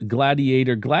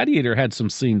Gladiator. Gladiator had some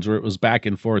scenes where it was back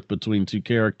and forth between two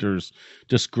characters,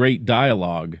 just great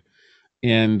dialogue,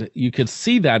 and you could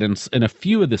see that in a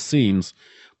few of the scenes.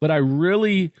 But I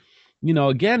really,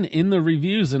 again, in the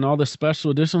reviews and all the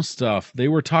special edition stuff, they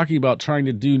were talking about trying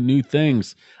to do new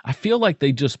things. I feel like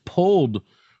they just pulled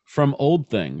from old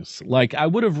things. Like, I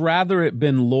would have rather it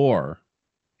been lore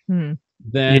Hmm.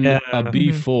 than a Mhm.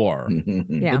 B4.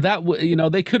 Yeah. But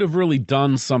that they could have really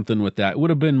done something with that. It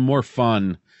would have been more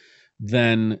fun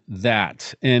than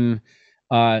that. And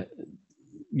it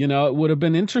would have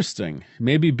been interesting.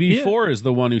 Maybe B4 is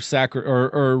the one who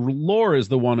or lore is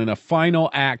the one in a final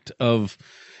act of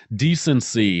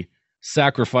decency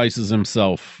sacrifices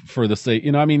himself for the sake.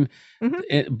 I mean,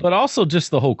 but also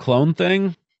just the whole clone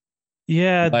thing.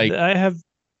 Yeah, Like, I have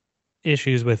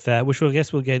issues with that, which I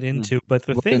guess we'll get into. But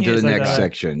the Look thing into is, the like, next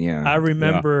section. Yeah. I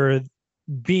remember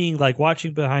being like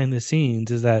watching behind the scenes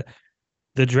is that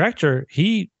the director,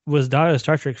 he was not a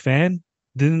Star Trek fan,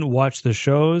 didn't watch the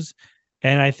shows.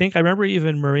 And I think I remember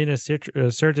even Marina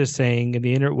Sirtis saying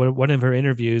in one of her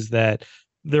interviews that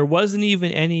there wasn't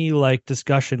even any like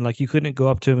discussion. Like, you couldn't go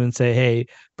up to him and say, "Hey,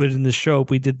 but in the show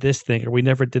we did this thing or we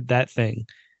never did that thing."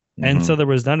 And so there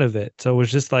was none of it. So it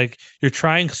was just like you're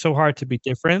trying so hard to be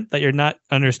different that you're not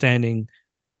understanding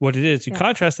what it is. You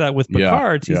contrast that with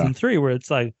Picard season 3, where it's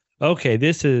like, okay,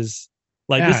 this is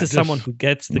someone who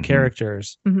gets the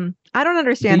characters. I don't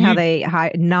understand how they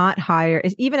not hire,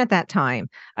 even at that time.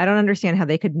 I don't understand how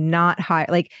they could not hire.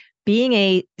 Like, being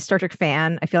a Star Trek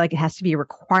fan, I feel like it has to be a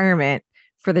requirement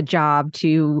for the job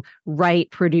to write,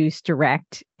 produce,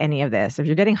 direct any of this. If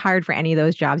you're getting hired for any of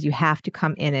those jobs, you have to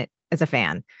come in it as a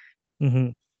fan.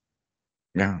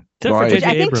 Yeah. Which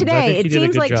I think today, it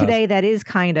seems like today that is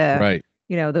kind of, right.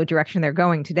 The direction they're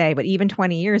going today. But even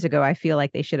 20 years ago, I feel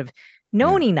like they should have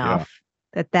known enough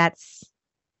that that's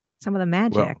some of the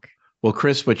magic. Well,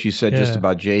 Chris, what you said just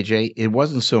about JJ, it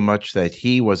wasn't so much that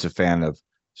he was a fan of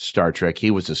Star Trek.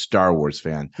 He was a Star Wars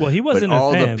fan. Well, he wasn't but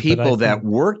all a fan, the people that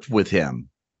worked with him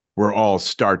were all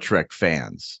Star Trek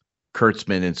fans.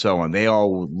 Kurtzman and so on. They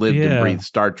all lived and breathed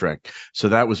Star Trek. So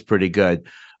that was pretty good.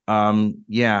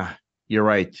 Yeah, you're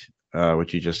right.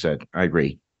 What you just said. I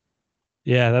agree.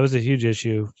 Yeah, that was a huge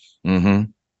issue.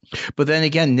 But then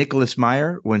again, Nicholas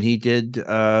Meyer, when he did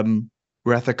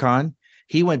Wrathacon,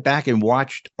 he went back and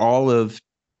watched all of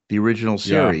the original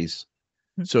series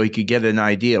so he could get an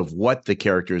idea of what the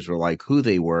characters were like, who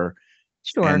they were,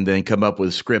 and then come up with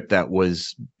a script that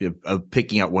was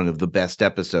picking out one of the best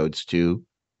episodes to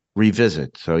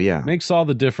revisit. So makes all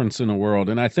the difference in the world.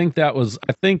 And I think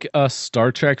us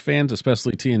Star Trek fans,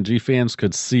 especially TNG fans,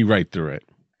 could see right through it.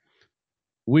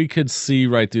 We could see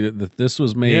right through it that this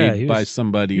was made by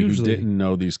somebody who didn't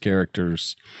know these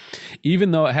characters,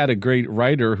 even though it had a great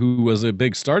writer who was a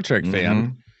big Star Trek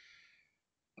fan.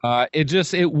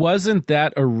 It wasn't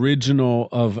that original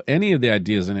of any of the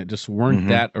ideas, and it just weren't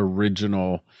that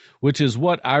original, which is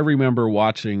what I remember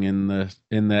watching in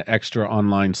the extra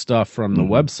online stuff from the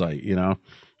website.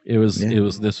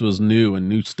 This was new and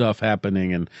new stuff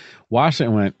happening, and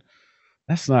watching it went,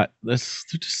 this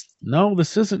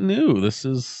isn't new. This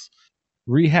is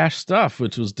rehashed stuff,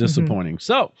 which was disappointing.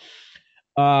 So,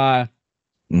 the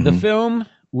film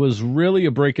was really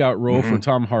a breakout role for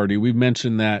Tom Hardy. We've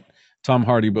mentioned that Tom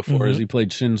Hardy before, as he played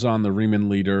Shinzon, the Riemann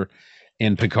leader,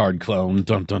 and Picard clone.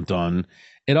 Dun dun dun.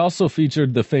 It also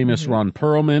featured the famous Ron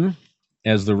Perlman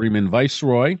as the Riemann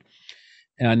Viceroy,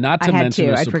 not to mention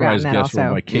a surprise guest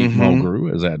role by Kate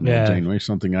Mulgrew as Admiral Janeway,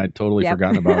 something I'd totally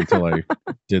forgotten about until I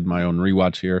did my own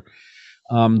rewatch here.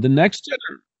 The next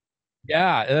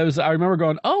generation, I remember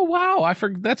going, oh wow,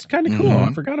 that's kind of cool.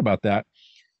 I forgot about that.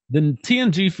 The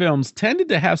TNG films tended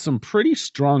to have some pretty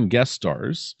strong guest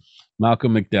stars.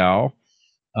 Malcolm McDowell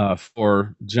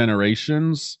for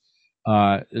Generations,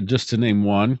 just to name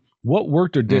one. What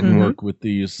worked or didn't work with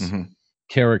these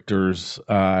characters,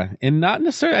 and not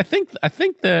necessarily. I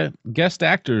think the guest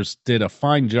actors did a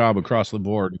fine job across the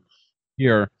board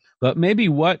here, but maybe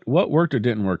what worked or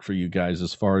didn't work for you guys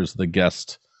as far as the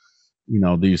guest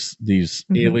these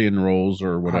alien roles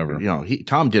or whatever.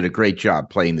 Tom did a great job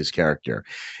playing this character.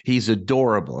 He's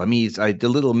adorable. I mean, he's the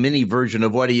little mini version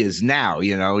of what he is now.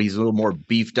 He's a little more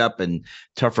beefed up and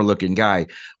tougher looking guy,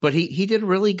 but he did a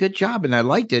really good job, and I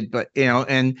liked it. But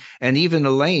and even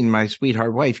Elaine, my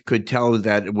sweetheart wife, could tell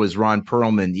that it was Ron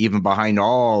Perlman even behind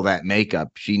all that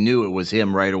makeup. She knew it was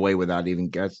him right away without even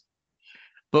guessing.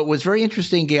 But what's very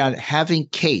interesting, having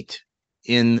Kate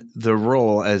in the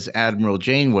role as Admiral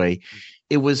Janeway,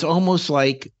 it was almost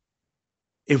like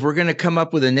if we're going to come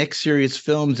up with the next series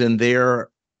films in their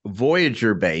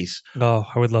Voyager base. Oh,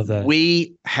 I would love that.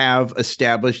 We have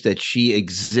established that she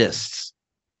exists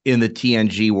in the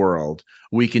TNG world.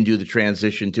 We can do the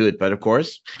transition to it. But of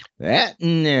course, that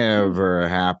never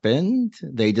happened.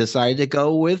 They decided to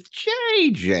go with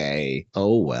JJ.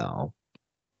 Oh, well.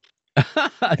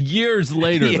 Years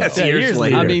later, yes, years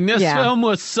later. I mean, this film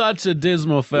was such a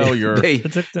dismal failure.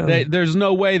 There's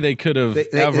no way they could have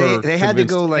they had to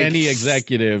go like any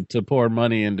executive to pour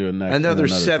money into another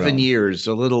 7 film. years.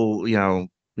 A little, we have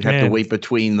to wait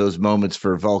between those moments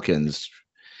for Vulcans.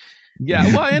 Yeah,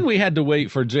 well, and we had to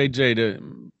wait for JJ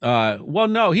to. Well,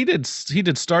 no, he did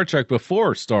Star Trek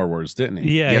before Star Wars, didn't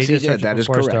he? Yeah, yes, he did. That is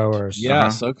correct. Star Wars.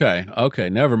 Yes. Okay.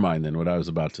 Never mind then. What I was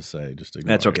about to say. Just ignore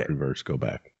that's okay. Reverse. Go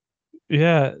back.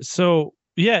 Yeah. So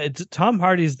it's Tom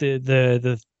Hardy's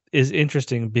the is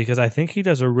interesting because I think he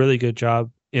does a really good job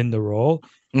in the role.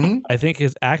 Mm-hmm. I think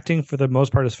his acting for the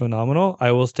most part is phenomenal.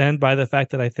 I will stand by the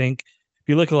fact that I think if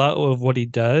you look a lot of what he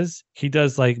does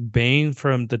like Bane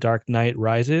from The Dark Knight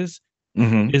Rises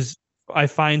is I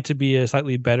find to be a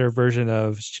slightly better version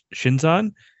of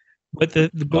Shinzon. But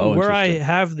where I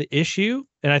have the issue,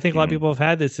 and I think a lot of people have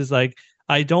had this, is like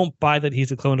I don't buy that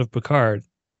he's a clone of Picard.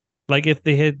 Like if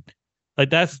they had. Like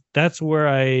that's where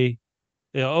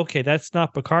okay, that's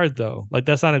not Picard though. Like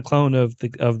that's not a clone of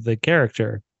the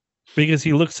character because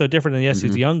he looks so different. And yes,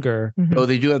 he's younger. Oh,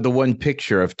 they do have the one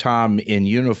picture of Tom in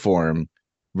uniform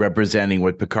representing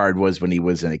what Picard was when he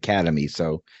was in Academy.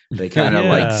 So they kind of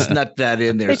like snuck that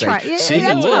in there. See,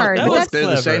 they're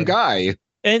the same guy.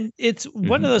 And it's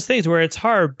one of those things where it's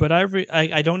hard, but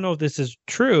I don't know if this is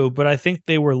true, but I think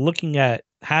they were looking at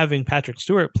having Patrick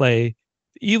Stewart play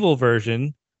the evil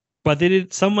version. But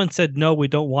someone said, no, we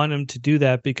don't want him to do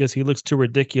that because he looks too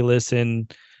ridiculous in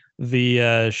the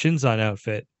Shinzon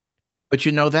outfit. But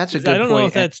that's a good point. I don't know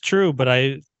if that's true, but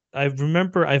I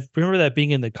remember that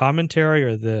being in the commentary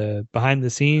or the behind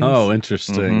the scenes. Oh,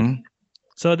 interesting.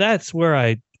 So that's where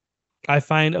I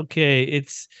find, okay,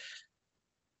 it's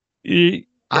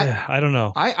I don't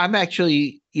know. I'm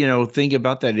actually, thinking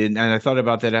about that and I thought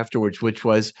about that afterwards, which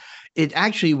was it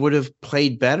actually would have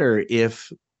played better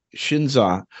if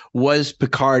Shinza was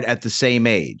Picard at the same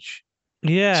age.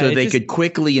 Yeah. So they could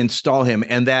quickly install him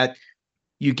and that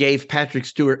you gave Patrick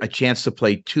Stewart a chance to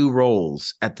play two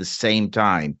roles at the same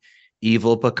time.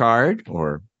 Evil Picard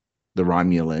or the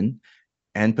Romulan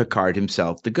and Picard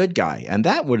himself, the good guy. And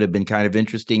that would have been kind of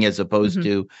interesting as opposed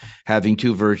to having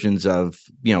two versions of,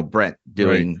 Brent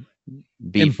doing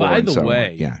B4. And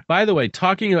by the way,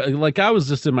 talking like I was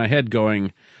just in my head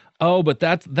going, oh, but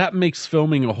that makes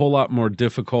filming a whole lot more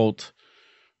difficult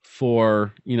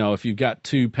for, if you've got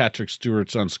two Patrick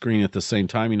Stewarts on screen at the same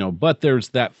time, but there's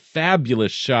that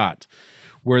fabulous shot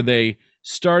where they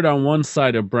start on one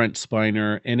side of Brent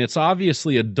Spiner and it's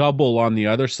obviously a double on the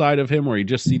other side of him where you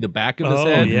just see the back of his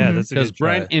head. Yeah, that's because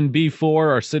Brent and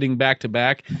B4 are sitting back to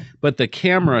back, but the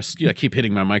camera, I keep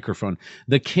hitting my microphone.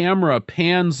 The camera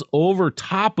pans over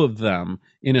top of them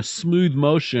in a smooth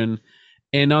motion.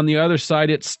 And on the other side,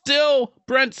 it's still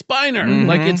Brent Spiner.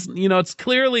 Like it's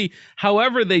clearly,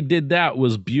 however they did that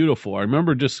was beautiful. I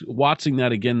remember just watching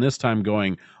that again this time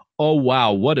going, oh,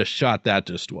 wow, what a shot that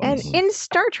just was. And in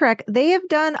Star Trek, they have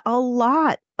done a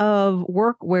lot of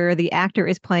work where the actor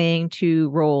is playing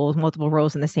multiple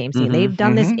roles in the same scene. They've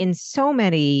done this in so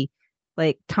many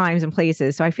times and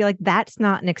places. So I feel like that's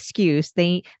not an excuse.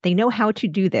 They know how to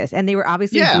do this. And they were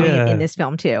obviously doing it in this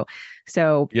film too.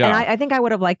 So and I think I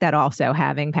would have liked that also,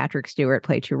 having Patrick Stewart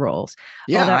play two roles.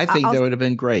 Yeah, although I think that would have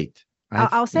been great.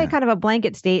 I'll say kind of a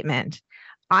blanket statement.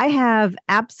 I have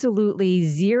absolutely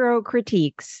zero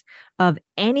critiques of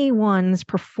anyone's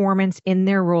performance in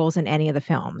their roles in any of the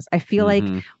films. I feel like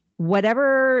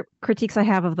whatever critiques I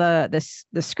have of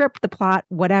the script, the plot,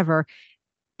 whatever,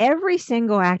 every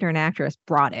single actor and actress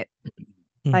brought it.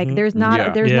 Like there's not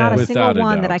a single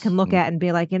one that I can look at and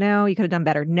be like, you could have done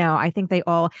better. No, I think they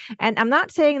all, and I'm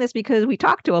not saying this because we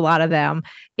talked to a lot of them.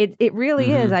 It really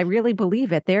is. I really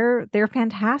believe it. They're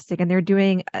fantastic and they're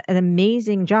doing an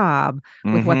amazing job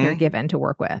with what they're given to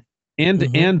work with. And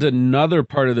another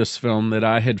part of this film that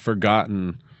I had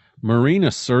forgotten Marina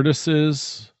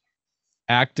Sirtis's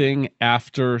acting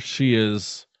after she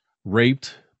is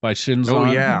raped by Shinzon.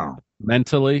 Oh yeah,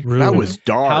 mentally. that was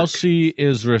dark. How she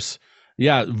is,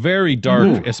 very dark,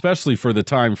 Ooh. especially for the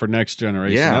time for Next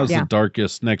Generation. Yeah. That was the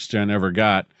darkest Next Gen ever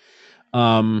got.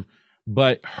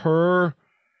 But her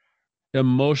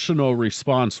emotional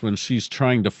response when she's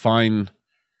trying to find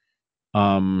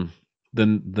the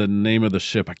name of the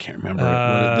ship, I can't remember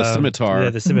the scimitar. Yeah,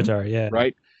 the scimitar, yeah.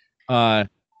 Right.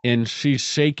 And she's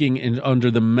shaking under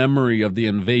the memory of the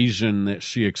invasion that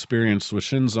she experienced with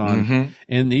Shinzon,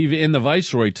 and even in the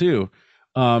Viceroy too.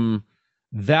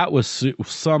 That was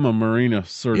some of Marina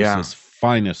Sirtis's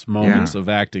finest moments of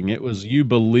acting. It was, you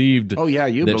believed. Oh yeah,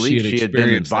 you believed she had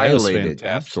been violated.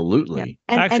 Absolutely.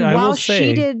 Yeah. And while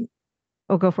she did,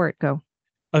 go for it. Go.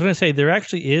 I was going to say, there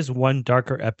actually is one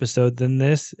darker episode than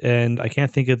this, and I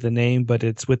can't think of the name, but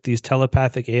it's with these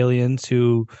telepathic aliens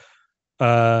who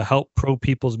help probe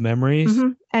people's memories.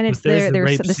 And it's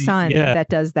there's the sun that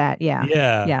does that. Yeah.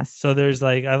 Yes. So there's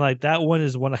I like that one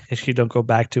is one I actually don't go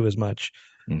back to as much.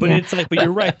 But it's but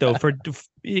you're right though.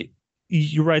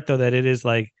 You're right though that it is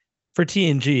for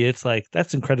TNG, it's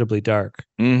that's incredibly dark.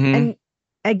 And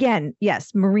again,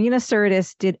 yes, Marina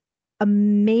Sirtis did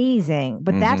amazing,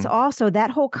 but that's also that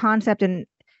whole concept in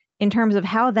terms of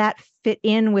how that fit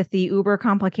in with the uber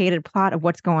complicated plot of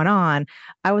what's going on.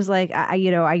 I was like,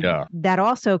 that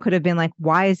also could have been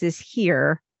why is this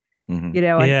here?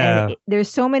 And there's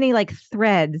so many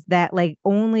threads that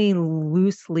only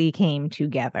loosely came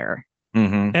together.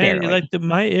 And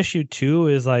my issue too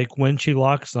is when she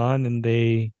locks on and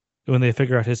when they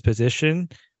figure out his position,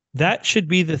 that should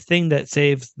be the thing that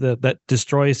saves that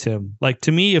destroys him.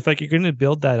 To me, if you're going to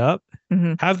build that up,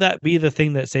 have that be the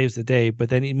thing that saves the day. But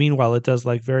then meanwhile, it does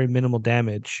very minimal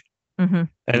damage. And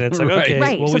it's okay,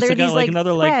 well, so we still got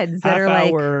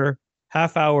another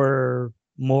half hour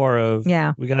more of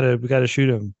we gotta shoot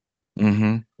him.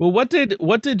 Well, what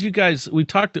did you guys, we've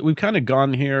kind of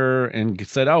gone here and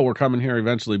said, oh, we're coming here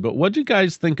eventually, but what did you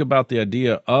guys think about the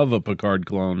idea of a Picard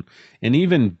clone and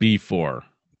even B4?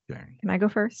 Can I go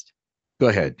first? Go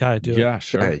ahead. Yeah,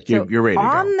 sure. You're ready to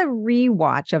on go. the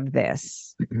rewatch of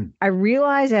this, I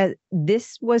realized that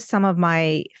this was some of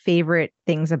my favorite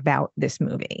things about this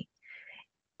movie.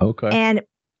 Okay.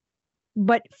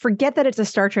 But forget that it's a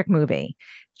Star Trek movie.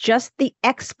 Just the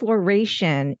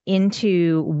exploration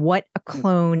into what a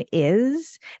clone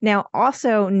is. Now,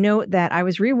 also note that I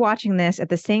was rewatching this at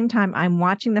the same time I'm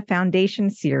watching the Foundation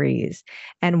series.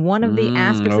 And one of the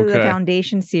aspects of the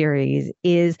Foundation series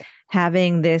is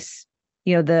having this,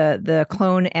 the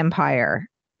clone empire,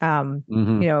 and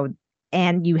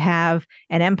you have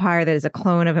an empire that is a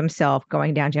clone of himself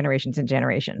going down generations and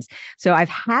generations. So I've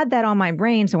had that on my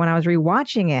brain. So when I was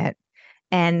rewatching it,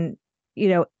 and,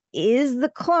 is the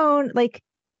clone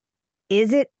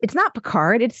it's not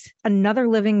Picard, it's another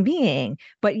living being,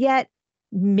 but yet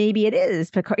maybe it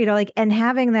is Picard, and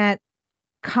having that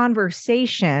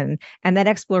conversation and that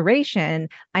exploration,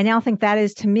 I now think that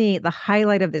is to me the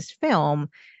highlight of this film,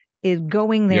 is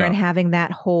going there and having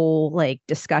that whole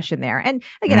discussion there. And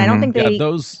again, I don't think they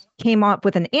came up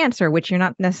with an answer, which you're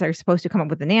not necessarily supposed to come up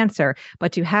with an answer,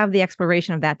 but to have the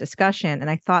exploration of that discussion. And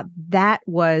I thought that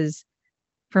was,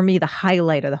 for me, the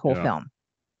highlight of the whole film.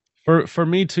 For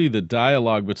me too, the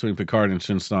dialogue between Picard and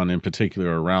Shinzon in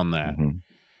particular around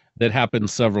that happened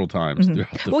several times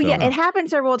throughout the film. Yeah, it happened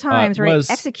several times, right?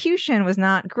 Execution was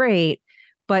not great,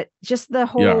 but just the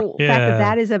whole fact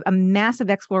that is a massive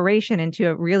exploration into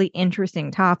a really interesting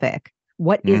topic.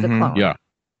 What is a clone? Yeah.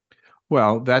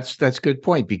 Well, that's a good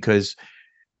point, because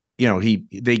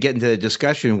they get into a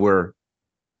discussion where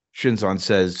Shinzon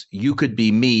says, you could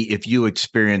be me if you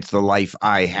experienced the life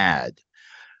I had.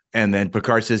 And then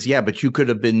Picard says, yeah, but you could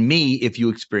have been me if you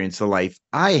experienced the life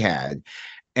I had.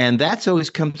 And that's always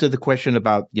comes to the question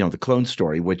about, the clone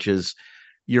story, which is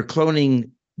you're cloning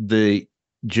the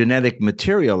genetic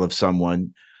material of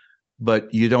someone,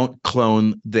 but you don't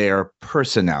clone their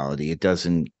personality. It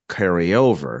doesn't carry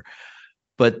over.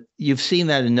 But you've seen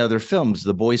that in other films,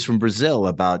 The Boys from Brazil,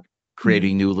 about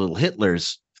creating new little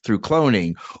Hitlers through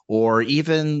cloning, or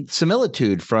even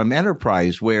Similitude from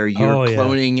Enterprise, where you're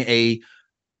cloning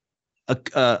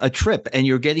a trip, and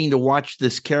you're getting to watch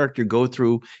this character go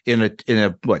through in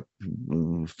a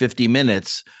 50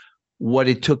 minutes what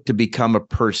it took to become a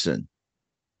person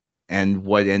and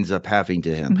what ends up happening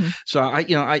to him. So I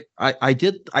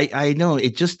know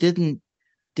it just didn't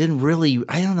really,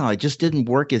 I don't know, it just didn't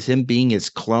work as him being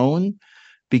his clone,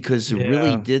 because it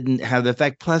really didn't have the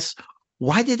effect. Plus,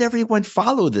 why did everyone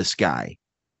follow this guy?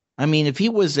 I mean, if he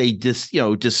was a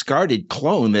discarded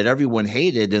clone that everyone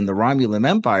hated in the Romulan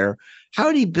Empire, how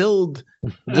did he build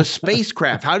the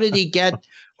spacecraft? How did he get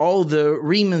all the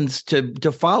Remans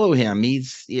to follow him?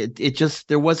 It just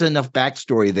there wasn't enough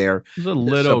backstory there. It's a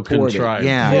little contrived.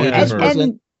 Yeah, Well, it just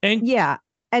wasn't. Yeah.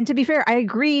 And to be fair, I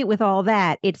agree with all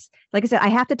that. It's like I said, I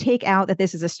have to take out that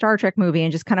this is a Star Trek movie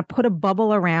and just kind of put a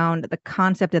bubble around the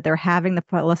concept that they're having the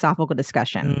philosophical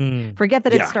discussion. Forget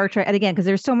that it's Star Trek. And again, because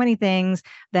there's so many things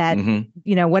that,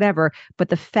 whatever. But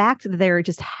the fact that they're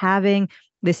just having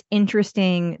this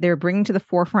interesting, they're bringing to the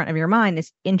forefront of your mind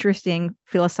this interesting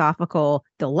philosophical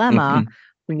dilemma.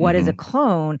 What is a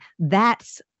clone?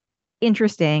 That's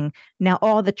interesting. Now,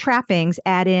 all the trappings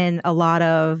add in a lot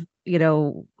of,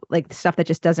 like stuff that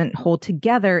just doesn't hold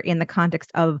together in the context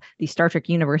of the Star Trek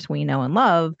universe we know and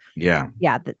love. Yeah.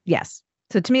 Yes.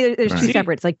 So to me, there's two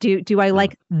separate. It's like, do I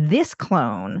like this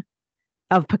clone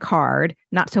of Picard?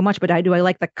 Not so much, but do I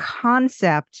like the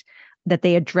concept that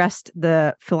they addressed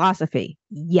the philosophy?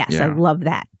 Yes, I love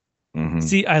that.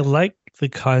 See, I like the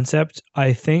concept.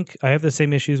 I think I have the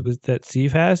same issues with that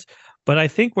Steve has, but I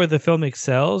think where the film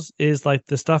excels is like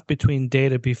the stuff between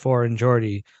Data before and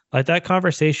Geordi. Like that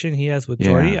conversation he has with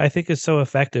Geordi, I think is so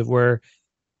effective where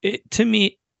it, to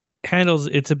me, handles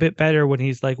it's a bit better when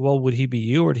he's like, well, would he be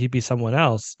you or would he be someone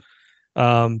else?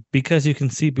 Because you can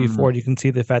see before and you can see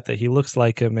the fact that he looks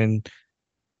like him and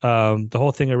the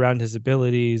whole thing around his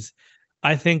abilities.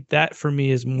 I think that for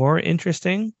me is more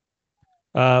interesting.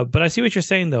 But I see what you're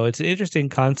saying, though. It's an interesting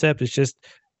concept. It's just,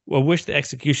 I wish the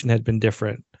execution had been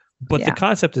different. But the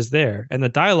concept is there, and the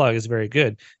dialogue is very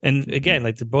good. And again,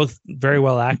 like they're both very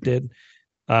well acted.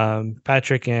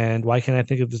 Patrick and why can't I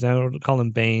think of his name? I'll call him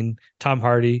Bane. Tom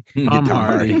Hardy. Tom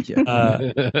Hardy.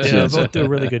 Both do a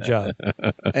really good job.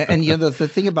 And the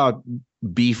thing about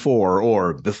before,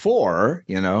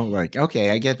 like, okay,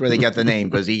 I get where they got the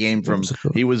name because he came from.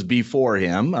 He was before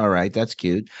him. All right, that's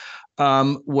cute.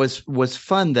 Was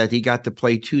fun that he got to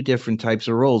play two different types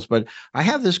of roles. But I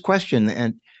have this question,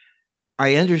 and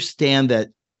I understand that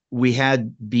we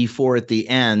had before at the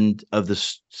end of the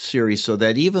series, so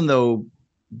that even though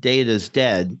Data's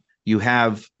dead, you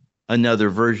have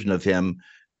another version of him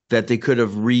that they could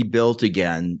have rebuilt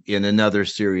again in another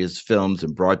series of films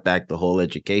and brought back the whole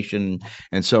education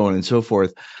and so on and so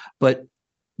forth. But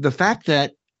the fact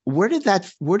that where did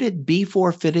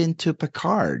B4 fit into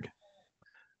Picard?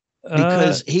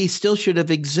 Because he still should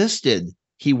have existed.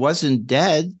 He wasn't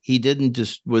dead. He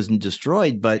wasn't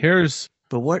destroyed. But here's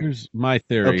my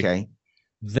theory.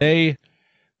 Okay,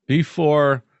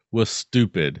 B4 was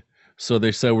stupid, so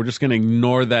they said we're just going to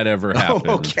ignore that ever happened.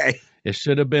 Oh, okay, it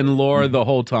should have been Lore the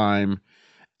whole time,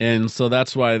 and so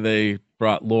that's why they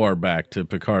brought Lore back to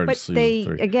Picard. But they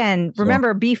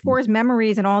remember B4's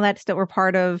memories and all that still were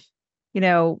part of.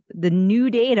 The new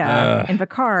Data in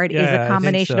Picard is a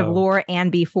combination of Lore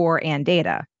and B4 and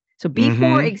Data. So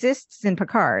B4 exists in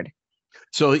Picard.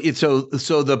 So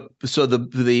the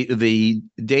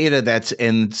Data that's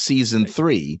in season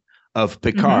 3 of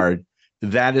Picard,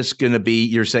 that is going to be.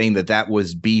 You're saying that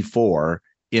was B4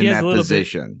 in that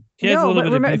position. He has a little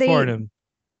bit of B4 in him.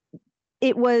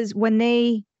 It was when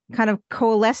they kind of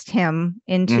coalesced him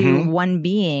into one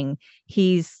being.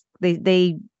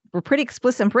 They were pretty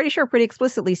explicit. I'm pretty sure pretty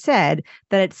explicitly said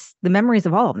that it's the memories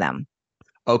of all of them.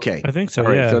 Okay. I think so. All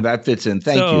right, yeah. So that fits in.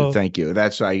 Thank you.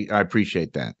 I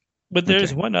appreciate that. But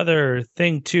there's one other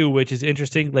thing too, which is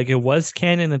interesting. Like it was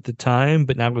canon at the time,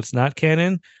 but now it's not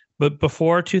canon. But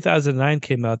before 2009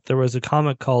 came out, there was a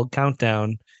comic called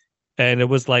Countdown, and it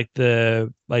was like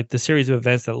the series of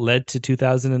events that led to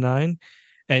 2009.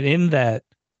 And in that,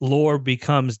 Lore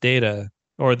becomes Data.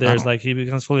 Or there's he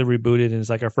becomes fully rebooted and is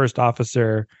like our first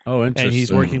officer. Oh, interesting. And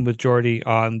he's working with Geordi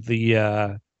on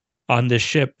the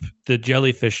ship, the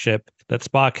jellyfish ship that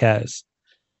Spock has.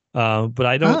 But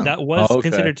I don't. That was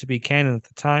considered to be canon at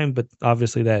the time, but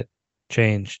obviously that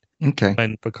changed. Okay.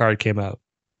 When Picard came out.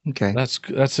 Okay.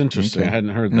 That's interesting. Okay. I hadn't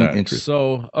heard that.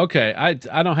 So I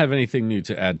don't have anything new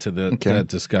to add to that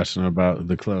discussion about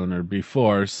the clone or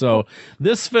before. So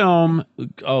this film,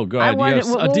 oh god,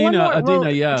 Adina,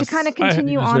 yes. To kind of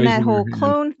continue on that whole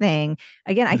clone thing,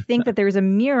 again, I think that there's a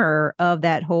mirror of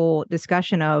that whole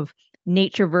discussion of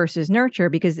nature versus nurture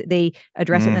because they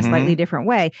address it in a slightly different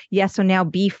way. Yes, so now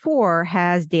B4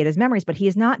 has Data's memories, but he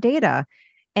is not Data.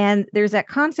 And there's that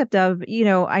concept of,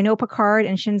 I know Picard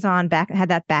and Shinzon had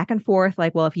that back and forth,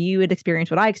 like, well, if you had experienced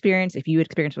what I experienced, if you had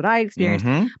experienced what I experienced,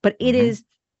 but it is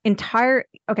entire.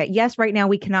 Okay, yes, right now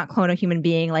we cannot clone a human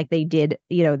being like they did,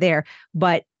 there.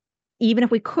 But even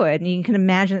if we could, and you can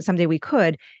imagine that someday we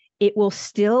could, it will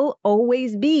still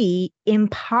always be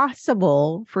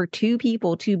impossible for two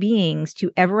beings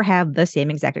to ever have the same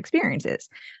exact experiences.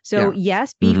 So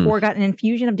yes, B4 got an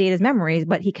infusion of Data's memories,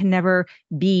 but he can never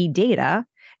be Data.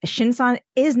 Shinson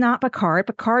is not Picard.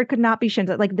 Picard could not be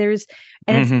Shinson. Like there's,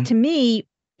 and it's, to me,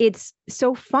 it's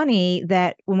so funny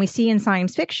that when we see in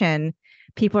science fiction,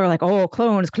 people are like, oh,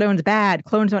 clones bad.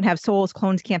 Clones don't have souls.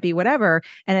 Clones can't be whatever.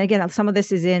 And again, some of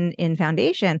this is in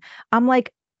Foundation. I'm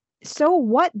like, so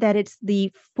what that it's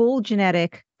the full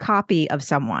genetic copy of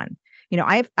someone? You know,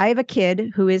 I have a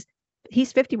kid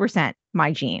he's 50%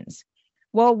 my genes.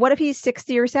 Well, what if he's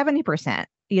 60 or 70%,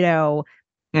 you know,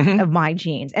 of my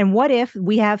genes? And what if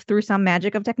we have, through some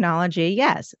magic of technology,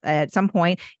 yes, at some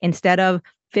point, instead of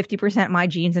 50% my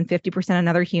genes and 50%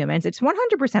 another human's, it's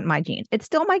 100% my genes. It's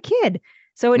still my kid.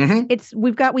 So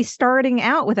we starting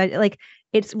out with like,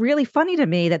 it's really funny to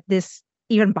me that this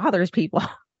even bothers people.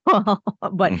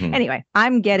 But anyway,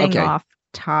 I'm getting off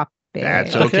topic.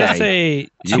 That's okay.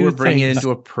 You were bringing it into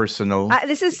a personal.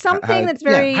 This is something that's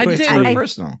very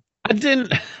personal. I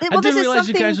didn't realize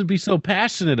you guys would be so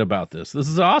passionate about this. This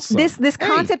is awesome. This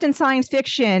concept in science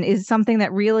fiction is something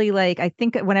that really, like, I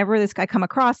think whenever I come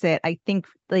across it, I think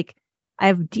like I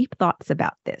have deep thoughts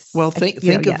about this. Well,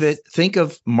 think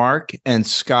of Mark and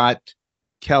Scott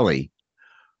Kelly.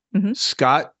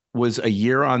 Scott was a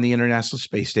year on the International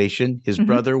Space Station. His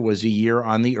brother was a year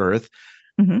on the Earth.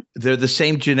 They're the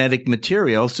same genetic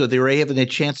material, so they were having a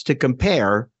chance to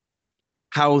compare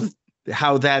how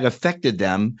that affected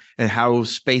them and how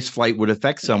space flight would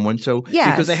affect someone. So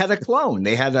because they had a clone,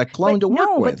 to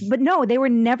work with. But no, they were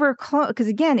never cloned. Because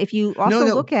again, if you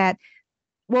also look at,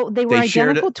 they were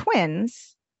identical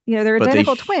twins. You know, they're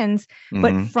identical twins,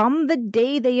 but from the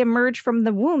day they emerged from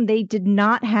the womb, they did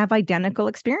not have identical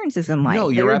experiences in life. No,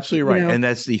 you're absolutely right. And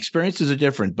that's the experiences are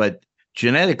different, but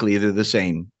genetically they're the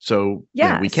same. So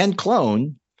we can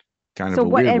clone. Kind of a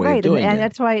weird way of doing it. And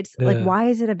that's why it's like, why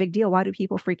is it a big deal? Why do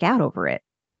people freak out over it?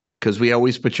 Because we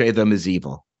always portray them as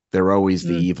evil. They're always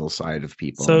the evil side of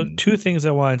people. So two things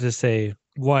I wanted to say.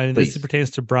 One, this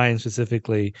pertains to Brian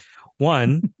specifically.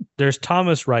 One, there's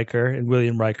Thomas Riker and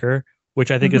William Riker, which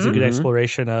I think is a good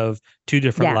exploration of two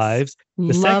different lives.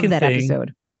 The second thing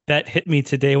episode that hit me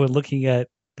today when looking at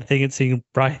the thing and seeing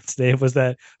Brian's name was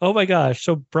that, oh my gosh,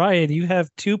 so Brian, you have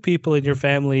two people in your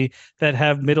family that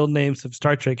have middle names of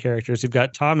Star Trek characters. You've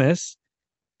got Thomas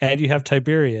and you have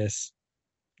Tiberius.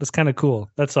 That's kind of cool.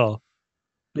 That's all.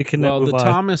 We can move on.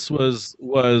 Thomas was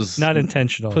not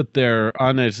intentional. Put there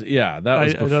on it. Yeah, that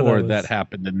was before that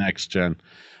happened in Next Gen.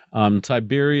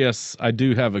 Tiberius, I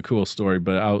do have a cool story,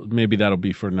 but maybe that'll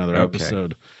be for another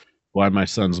episode. Why my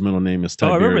son's middle name is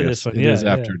Tiberius. I remember this one. It is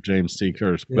after James T.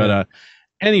 Kirsch. Yeah. But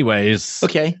anyways,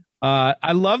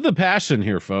 I love the passion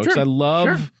here, folks. Sure, I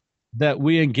love that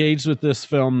we engaged with this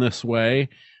film this way.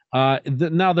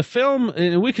 Now the film,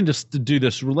 and we can just do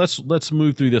this. Let's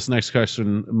move through this next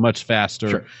question much faster.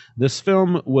 Sure. This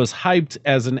film was hyped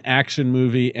as an action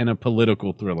movie and a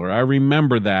political thriller. I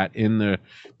remember that in the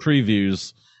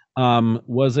previews.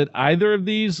 Was it either of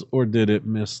these, or did it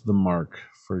miss the mark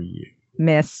for you?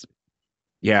 Miss.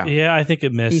 Yeah, I think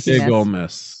it missed. Big ol'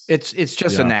 miss. It's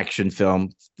just an action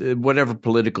film. Whatever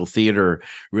political theater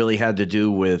really had to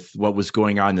do with what was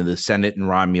going on in the Senate and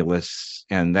Romulus,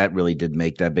 and that really did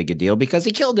make that big a deal because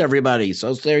he killed everybody.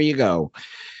 So there you go.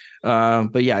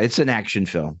 But yeah, it's an action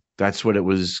film. That's what it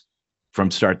was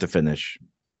from start to finish,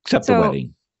 except the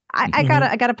wedding. I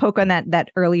gotta poke on that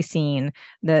early scene,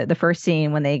 the first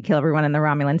scene when they kill everyone in the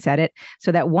Romulan Senate.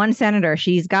 So that one senator,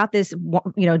 she's got this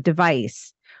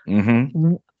device.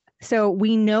 So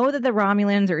we know that the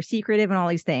Romulans are secretive and all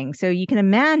these things. So you can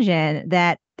imagine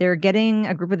that they're getting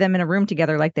a group of them in a room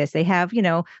together like this. They have,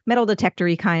 metal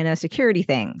detector-y kind of security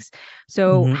things.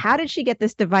 So how did she get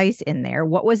this device in there?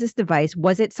 What was this device?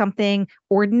 Was it something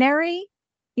ordinary?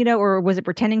 Or was it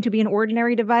pretending to be an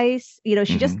ordinary device?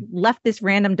 She just left this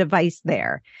random device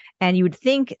there. And you would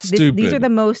think these are the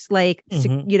most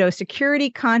security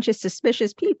conscious,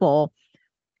 suspicious people.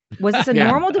 Was this a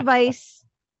normal device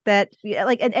that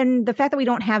and the fact that we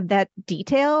don't have that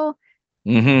detail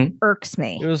irks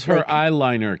me. It was her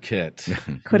eyeliner kit.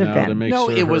 Could have been. No,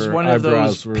 it was one of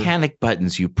those panic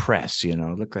buttons you press, it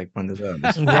looked like one of those.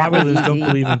 Romulans don't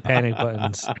believe in panic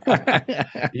buttons.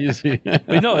 Easy.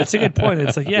 But no, it's a good point.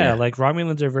 It's like, like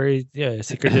Romulans are very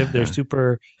secretive. They're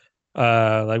super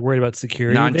worried about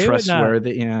security.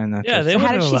 Non-trustworthy. So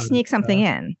how did she sneak something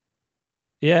in?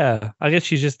 Yeah, I guess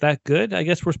she's just that good. I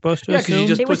guess we're supposed to assume. Because she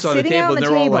just puts on the table and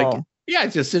they're all like,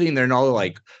 it's just sitting there and all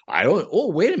like,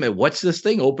 wait a minute, what's this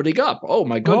thing opening up? Oh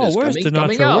my goodness, where's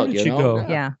coming out. Where did she go?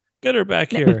 Yeah. Get her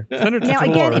back here. Send her to Now,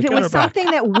 Florida. again, if it Get was her back.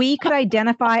 something that we could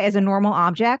identify as a normal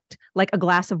object, like a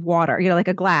glass of water, like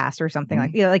a glass or something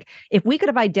like, like if we could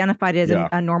have identified it as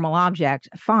a normal object,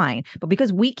 fine. But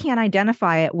because we can't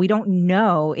identify it, we don't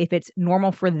know if it's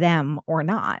normal for them or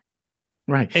not.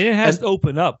 Right. And it has to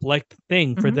open up like the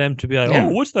thing for them to be like, oh,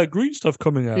 what's that green stuff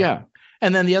coming out? Yeah.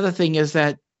 And then the other thing is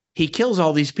that he kills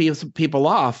all these people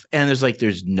off, and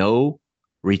there's no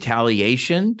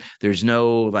retaliation. There's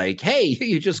no like, hey,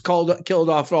 you just killed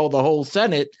off all the whole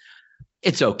Senate.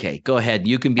 It's okay. Go ahead.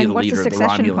 You can be the leader of the Romulans. What's the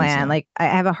succession plan? Now. Like, I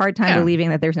have a hard time believing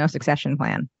that there's no succession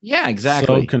plan. Yeah,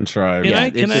 exactly. So contrived.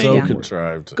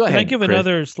 Contrived. Go ahead. Can I give Chris.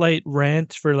 another slight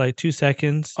rant for like 2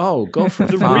 seconds? Oh, go for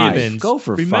the five. Remans. Go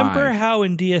for Remember five. how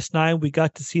in DS9 we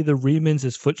got to see the Remans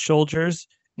as foot soldiers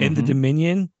in the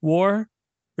Dominion War?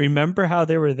 Remember how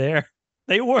they were there?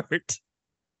 They weren't.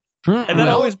 And that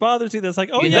always bothers me. That's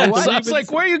like, oh, yeah. It's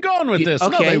like, where are you going with this?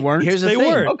 Okay, no, they weren't. Here's the they thing.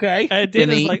 weren't. Okay. And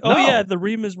Dana's like, oh, yeah, the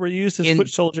Remans were used as foot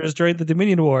soldiers during the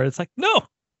Dominion War. It's like, no.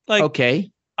 Like, okay.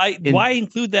 Why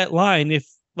include that line if,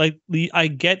 like, I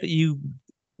get that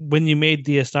when you made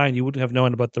DS9, you wouldn't have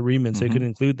known about the Remans, so you could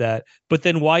include that. But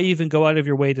then why even go out of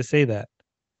your way to say that?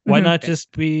 Why not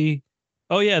just be,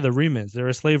 oh, yeah, the Remans, they're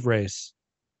a slave race.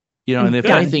 And the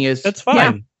funny thing is, that's fine.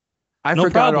 Yeah, I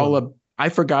forgot problem.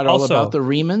 all about the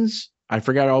Remans. I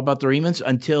forgot all about the Remans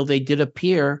until they did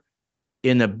appear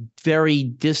in a very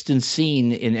distant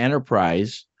scene in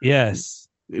Enterprise. Yes.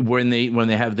 When they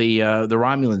have the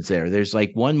Romulans there. There's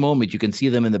like one moment you can see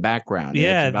them in the background.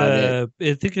 Yeah,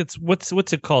 I think it's what's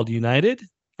it called? United?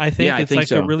 I think it's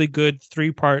like a really good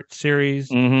 3-part series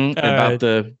about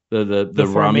the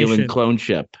Romulan clone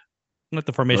ship. Not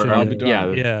the formation.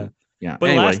 Yeah.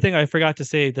 But anyway. last thing I forgot to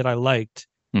say that I liked,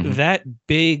 that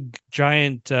big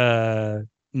giant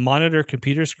monitor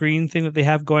computer screen thing that they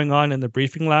have going on in the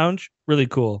briefing lounge, really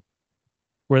cool.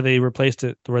 Where they replaced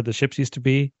it where the ships used to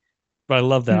be. But I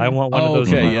love that. I want one of those.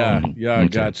 Okay, I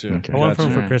got you. I want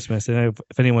one for Christmas, and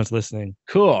if anyone's listening.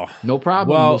 Cool. No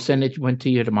problem. We'll send one to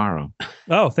you tomorrow.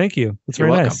 Oh, thank you. That's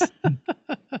very nice.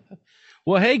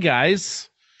 Well, hey guys,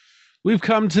 we've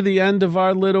come to the end of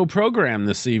our little program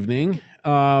this evening.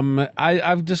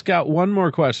 I've just got one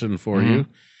more question for you.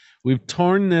 We've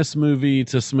torn this movie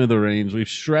to smithereens. We've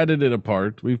shredded it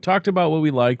apart. We've talked about what we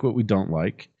like, what we don't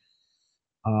like.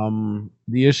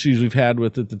 The issues we've had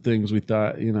with it, the things we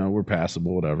thought, were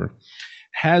passable, whatever.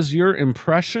 Has your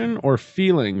impression or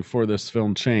feeling for this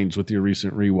film changed with your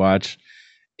recent rewatch?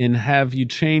 And have you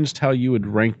changed how you would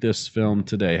rank this film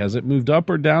today? Has it moved up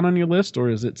or down on your list, or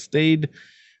has it stayed?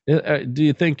 Do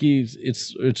you think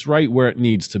it's right where it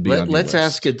needs to be? Let's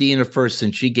ask Adina first,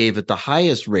 since she gave it the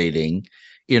highest rating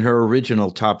in her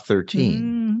original top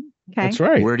 13. Okay. That's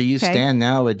right. Where do you stand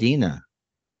now, Adina?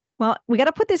 Well, we got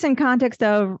to put this in context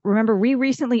of, remember, we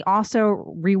recently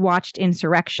also rewatched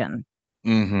Insurrection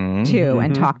too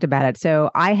and talked about it.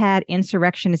 So I had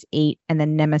Insurrection as 8 and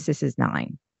then Nemesis is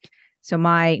 9. So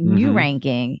my new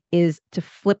ranking is to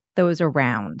flip those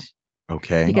around.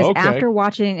 Okay. Because after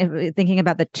thinking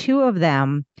about the two of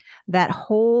them,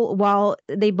 while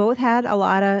they both had a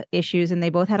lot of issues and they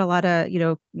both had a lot of,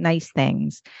 nice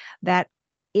things, that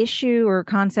issue or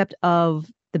concept of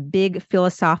the big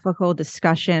philosophical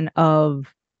discussion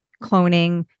of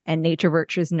cloning and nature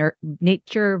versus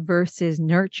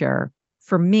nurture,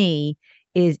 for me,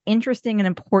 is interesting and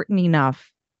important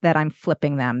enough that I'm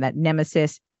flipping them, that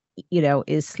Nemesis,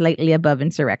 is slightly above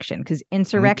Insurrection, because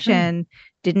Insurrection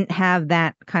didn't have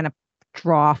that kind of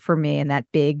draw for me and that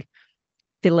big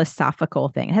philosophical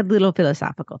thing. It had little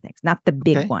philosophical things, not the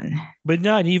big one. But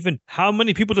not even, how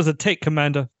many people does it take,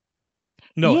 Commander?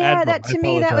 No, yeah, Admiral, that to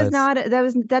me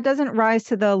that doesn't rise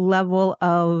to the level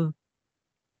of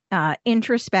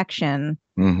introspection.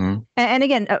 And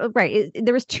again,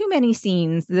 there was too many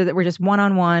scenes that were just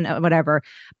one-on-one, whatever.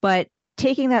 But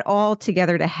taking that all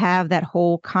together to have that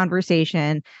whole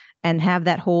conversation and have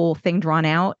that whole thing drawn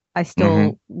out, I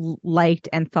still liked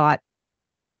and thought,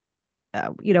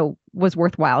 was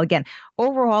worthwhile. Again,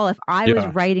 overall, if I was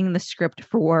writing the script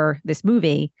for this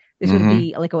movie, this would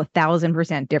be like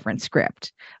 1,000% different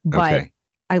script. But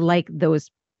I like those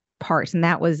parts, and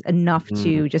that was enough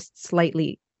to just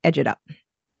slightly edge it up.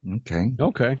 Okay.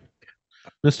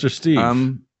 Mr. Steve.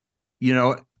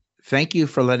 Thank you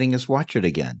for letting us watch it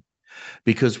again.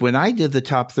 Because when I did the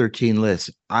top 13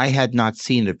 list, I had not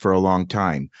seen it for a long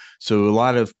time. So a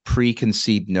lot of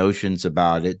preconceived notions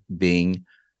about it being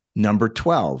number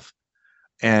 12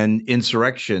 and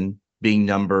Insurrection being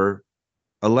number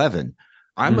 11.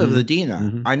 I'm of the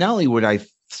Dina. I not only would I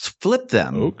flip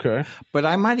them, but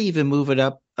I might even move it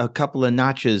up a couple of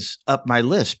notches up my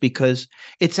list because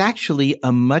it's actually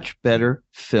a much better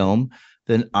film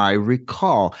than I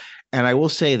recall. And I will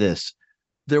say this,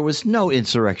 there was no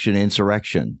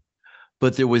insurrection,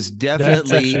 but there was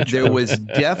definitely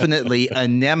a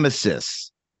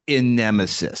nemesis in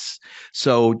Nemesis.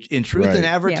 So in Truth in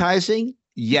Advertising,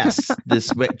 yes,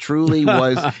 this truly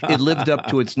was, it lived up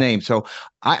to its name. So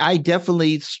I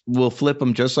definitely will flip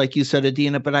them just like you said,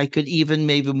 Adina, but I could even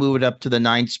maybe move it up to the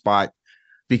 9th spot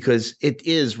because it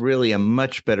is really a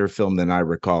much better film than I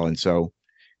recall. And so,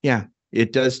 yeah,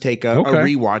 it does take a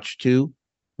rewatch to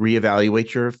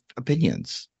reevaluate your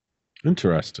opinions.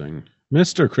 Interesting.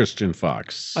 Mr. Christian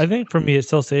Fox. I think for me, it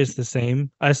still stays the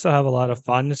same. I still have a lot of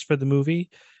fondness for the movie.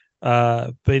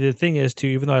 But the thing is, too,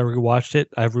 even though I rewatched it,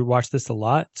 I've rewatched this a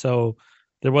lot. So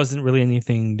there wasn't really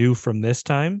anything new from this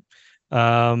time.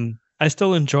 I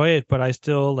still enjoy it, but I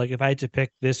still, like, if I had to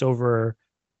pick this over,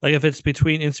 like, if it's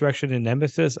between Insurrection and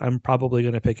Nemesis, I'm probably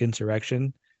going to pick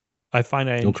Insurrection. I find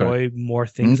I enjoy more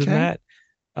things in that.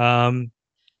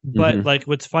 But like,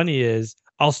 what's funny is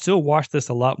I'll still watch this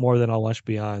a lot more than I'll watch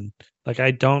Beyond. Like,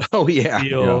 I don't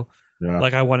feel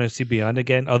like I want to see Beyond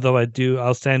again. Although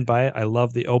I'll stand by it. I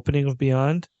love the opening of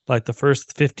Beyond. Like the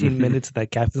first 15 minutes of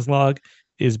that captain's log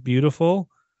is beautiful.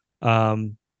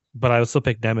 But I will still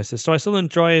pick Nemesis. So I still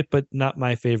enjoy it, but not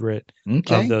my favorite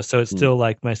of those. So it's still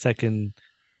like my second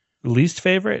least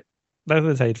favorite.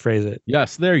 That's how you'd phrase it.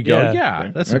 Yes, there you go.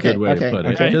 Yeah, that's a good way to put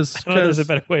it. Because there's a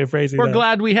better way of phrasing it. We're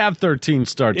glad we have 13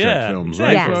 Star Trek films,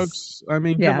 right, folks? I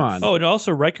mean, come on. Oh, and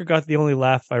also Riker got the only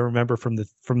laugh I remember from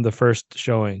the first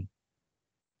showing,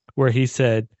 where he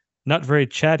said, "Not very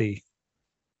chatty."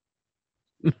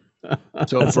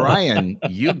 So, Brian,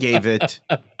 you gave it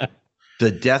the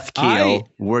death keel.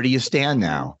 Where do you stand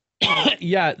now?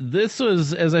 Yeah, this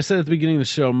was, as I said at the beginning of the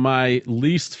show, my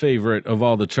least favorite of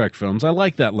all the Trek films. I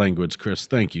like that language, Chris.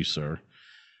 Thank you, sir.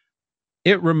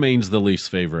 It remains the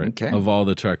least favorite of all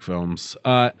the Trek films.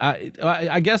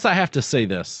 I guess I have to say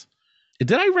this.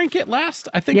 Did I rank it last?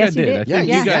 I think I did. I think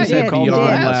you guys had Beyond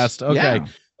last. Okay. Yeah.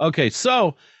 Okay.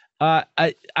 So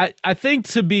I think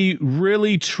to be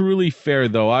really, truly fair,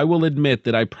 though, I will admit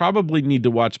that I probably need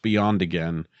to watch Beyond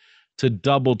again to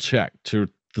double check to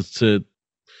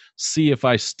see if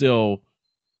I still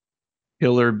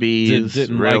Killer Bees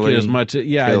didn't like it as much.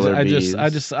 Yeah,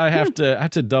 I have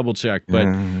to double check. But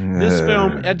this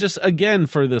film, just again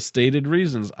for the stated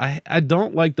reasons, I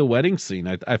don't like the wedding scene.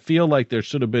 I feel like there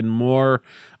should have been more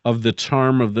of the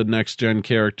charm of the next gen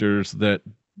characters that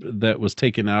was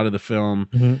taken out of the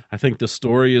film. I think the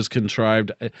story is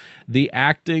contrived. The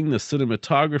acting, the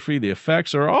cinematography, the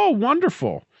effects are all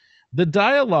wonderful. The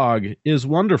dialogue is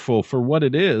wonderful for what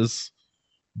it is.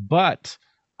 But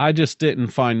I just didn't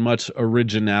find much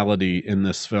originality in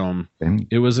this film.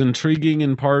 It was intriguing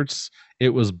in parts. It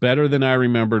was better than I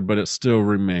remembered, but it still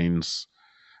remains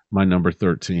my number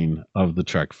 13 of the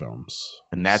Trek films.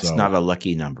 And that's not a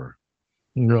lucky number.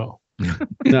 No.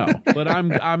 No, but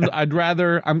I'd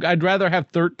rather have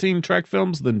 13 Trek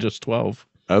films than just 12.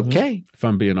 Okay. If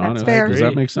I'm being honest. Fair. Does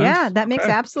that make sense? Yeah, that makes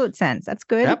absolute sense. That's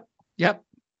good. Yep.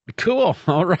 Cool.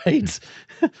 All right.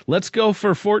 Let's go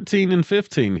for 14 and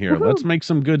 15 here. Woo-hoo. Let's make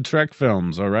some good Trek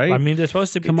films. All right. I mean, they're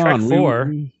supposed to be Trek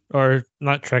 4 or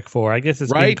not Trek 4. I guess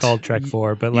it's being called Trek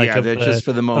 4, but like they're just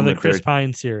for the moment of the Chris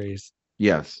Pine series.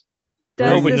 Yes.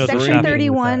 Does the Section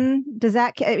 31, does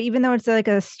that, even though it's like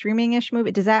a streaming-ish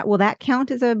movie, will that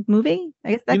count as a movie?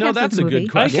 I guess that counts that's as a movie.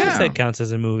 good question. I guess that counts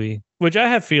as a movie, which I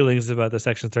have feelings about the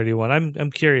Section 31.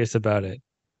 I'm curious about it.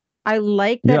 I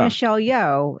like that Michelle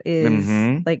Yeoh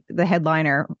is like the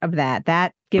headliner of that.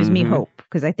 That gives me hope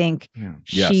because I think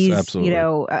she's,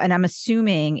 and I'm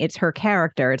assuming it's her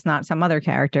character. It's not some other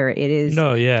character. It is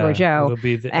Georgiou. It'll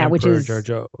be the Emperor which is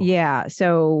Georgiou. Yeah.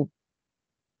 So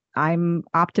I'm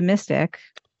optimistic.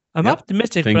 I'm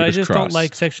optimistic, Fingers but I just crossed. don't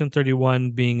like Section 31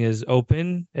 being as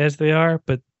open as they are.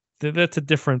 But that's a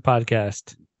different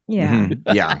podcast. Yeah.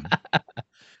 Yeah.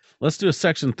 Let's do a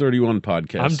Section 31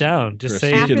 podcast. I'm down. Just Chris,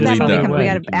 say after that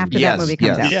movie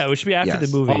comes out. Yeah, it should be after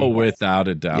the movie. Oh, without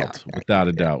a doubt. Yeah. Without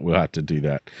a doubt. We'll have to do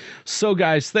that. So,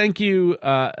 guys, thank you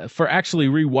for actually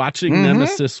rewatching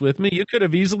Nemesis with me. You could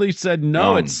have easily said,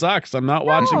 no, it sucks. I'm not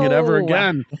watching it ever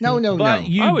again. No. But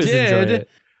you I always enjoy did. it.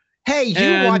 Hey,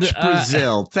 you watched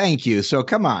Brazil. Thank you. So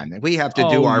come on. We have to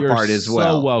do our part as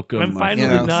well. So welcome. I'm fine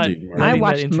with not I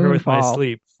watched that intro with my Moonfall.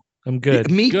 sleep. I'm good.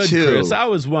 Me Good, too. Chris. I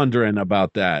was wondering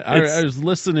about that. I was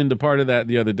listening to part of that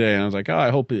the other day, and I was like, "Oh,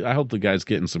 I hope the guy's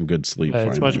getting some good sleep."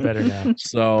 It's much better now.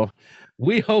 So,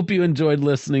 We hope you enjoyed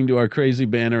listening to our crazy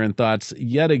banner and thoughts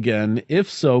yet again. If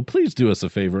so, please do us a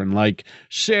favor and like,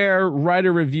 share, write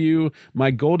a review. My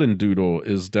golden doodle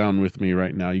is down with me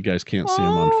right now. You guys can't see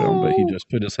him on film, but he just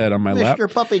put his head on my lap.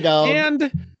 Mr. Puppy Dog.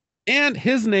 And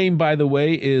his name, by the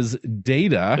way, is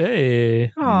Data.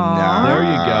 Hey. Aw. There you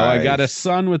go. I got a Nice.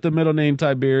 son with the middle name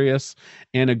Tiberius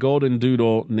and a golden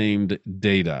doodle named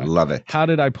Data. Love it. How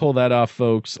did I pull that off,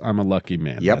 folks? I'm a lucky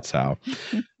man. Yep. That's how.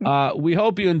 We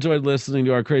hope you enjoyed listening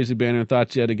to our crazy banner and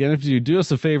thoughts yet again. If you do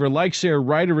us a favor, like, share,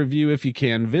 write a review if you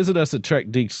can. Visit us at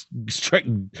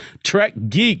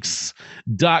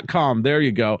trekgeeks.com. There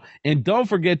you go. And don't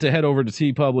forget to head over to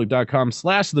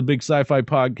tpublic.com/the big sci-fi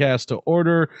podcast to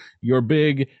order your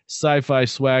big sci-fi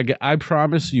swag. I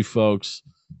promise you, folks,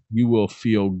 you will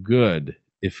feel good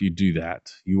if you do that.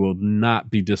 You will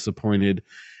not be disappointed.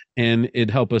 And it'd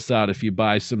help us out if you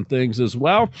buy some things as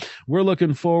well. We're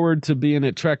looking forward to being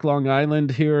at Trek Long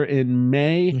Island here in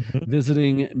May,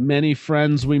 visiting many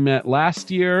friends we met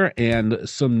last year and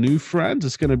some new friends.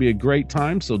 It's going to be a great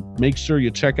time. So make sure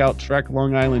you check out Trek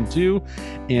Long Island too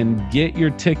and get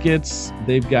your tickets.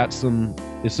 They've got some,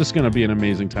 it's just going to be an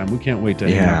amazing time. We can't wait to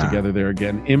hang out together there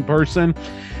again in person.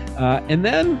 And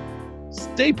then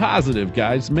stay positive,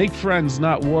 guys. Make friends,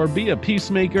 not war. Be a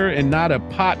peacemaker and not a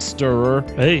pot stirrer.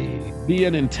 Hey. Be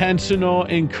an intentional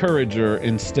encourager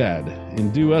instead.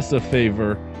 And do us a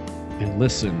favor and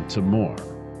listen to more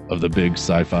of the Big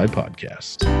Sci-Fi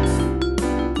Podcast.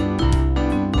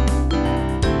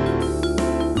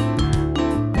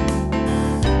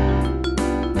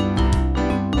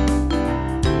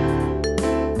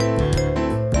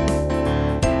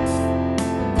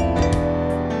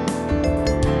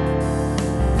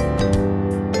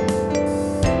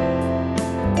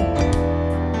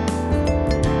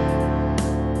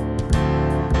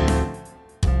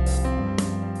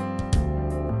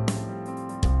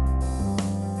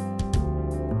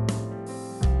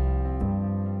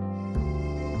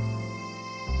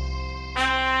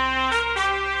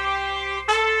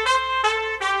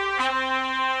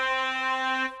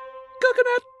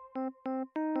 Coconut.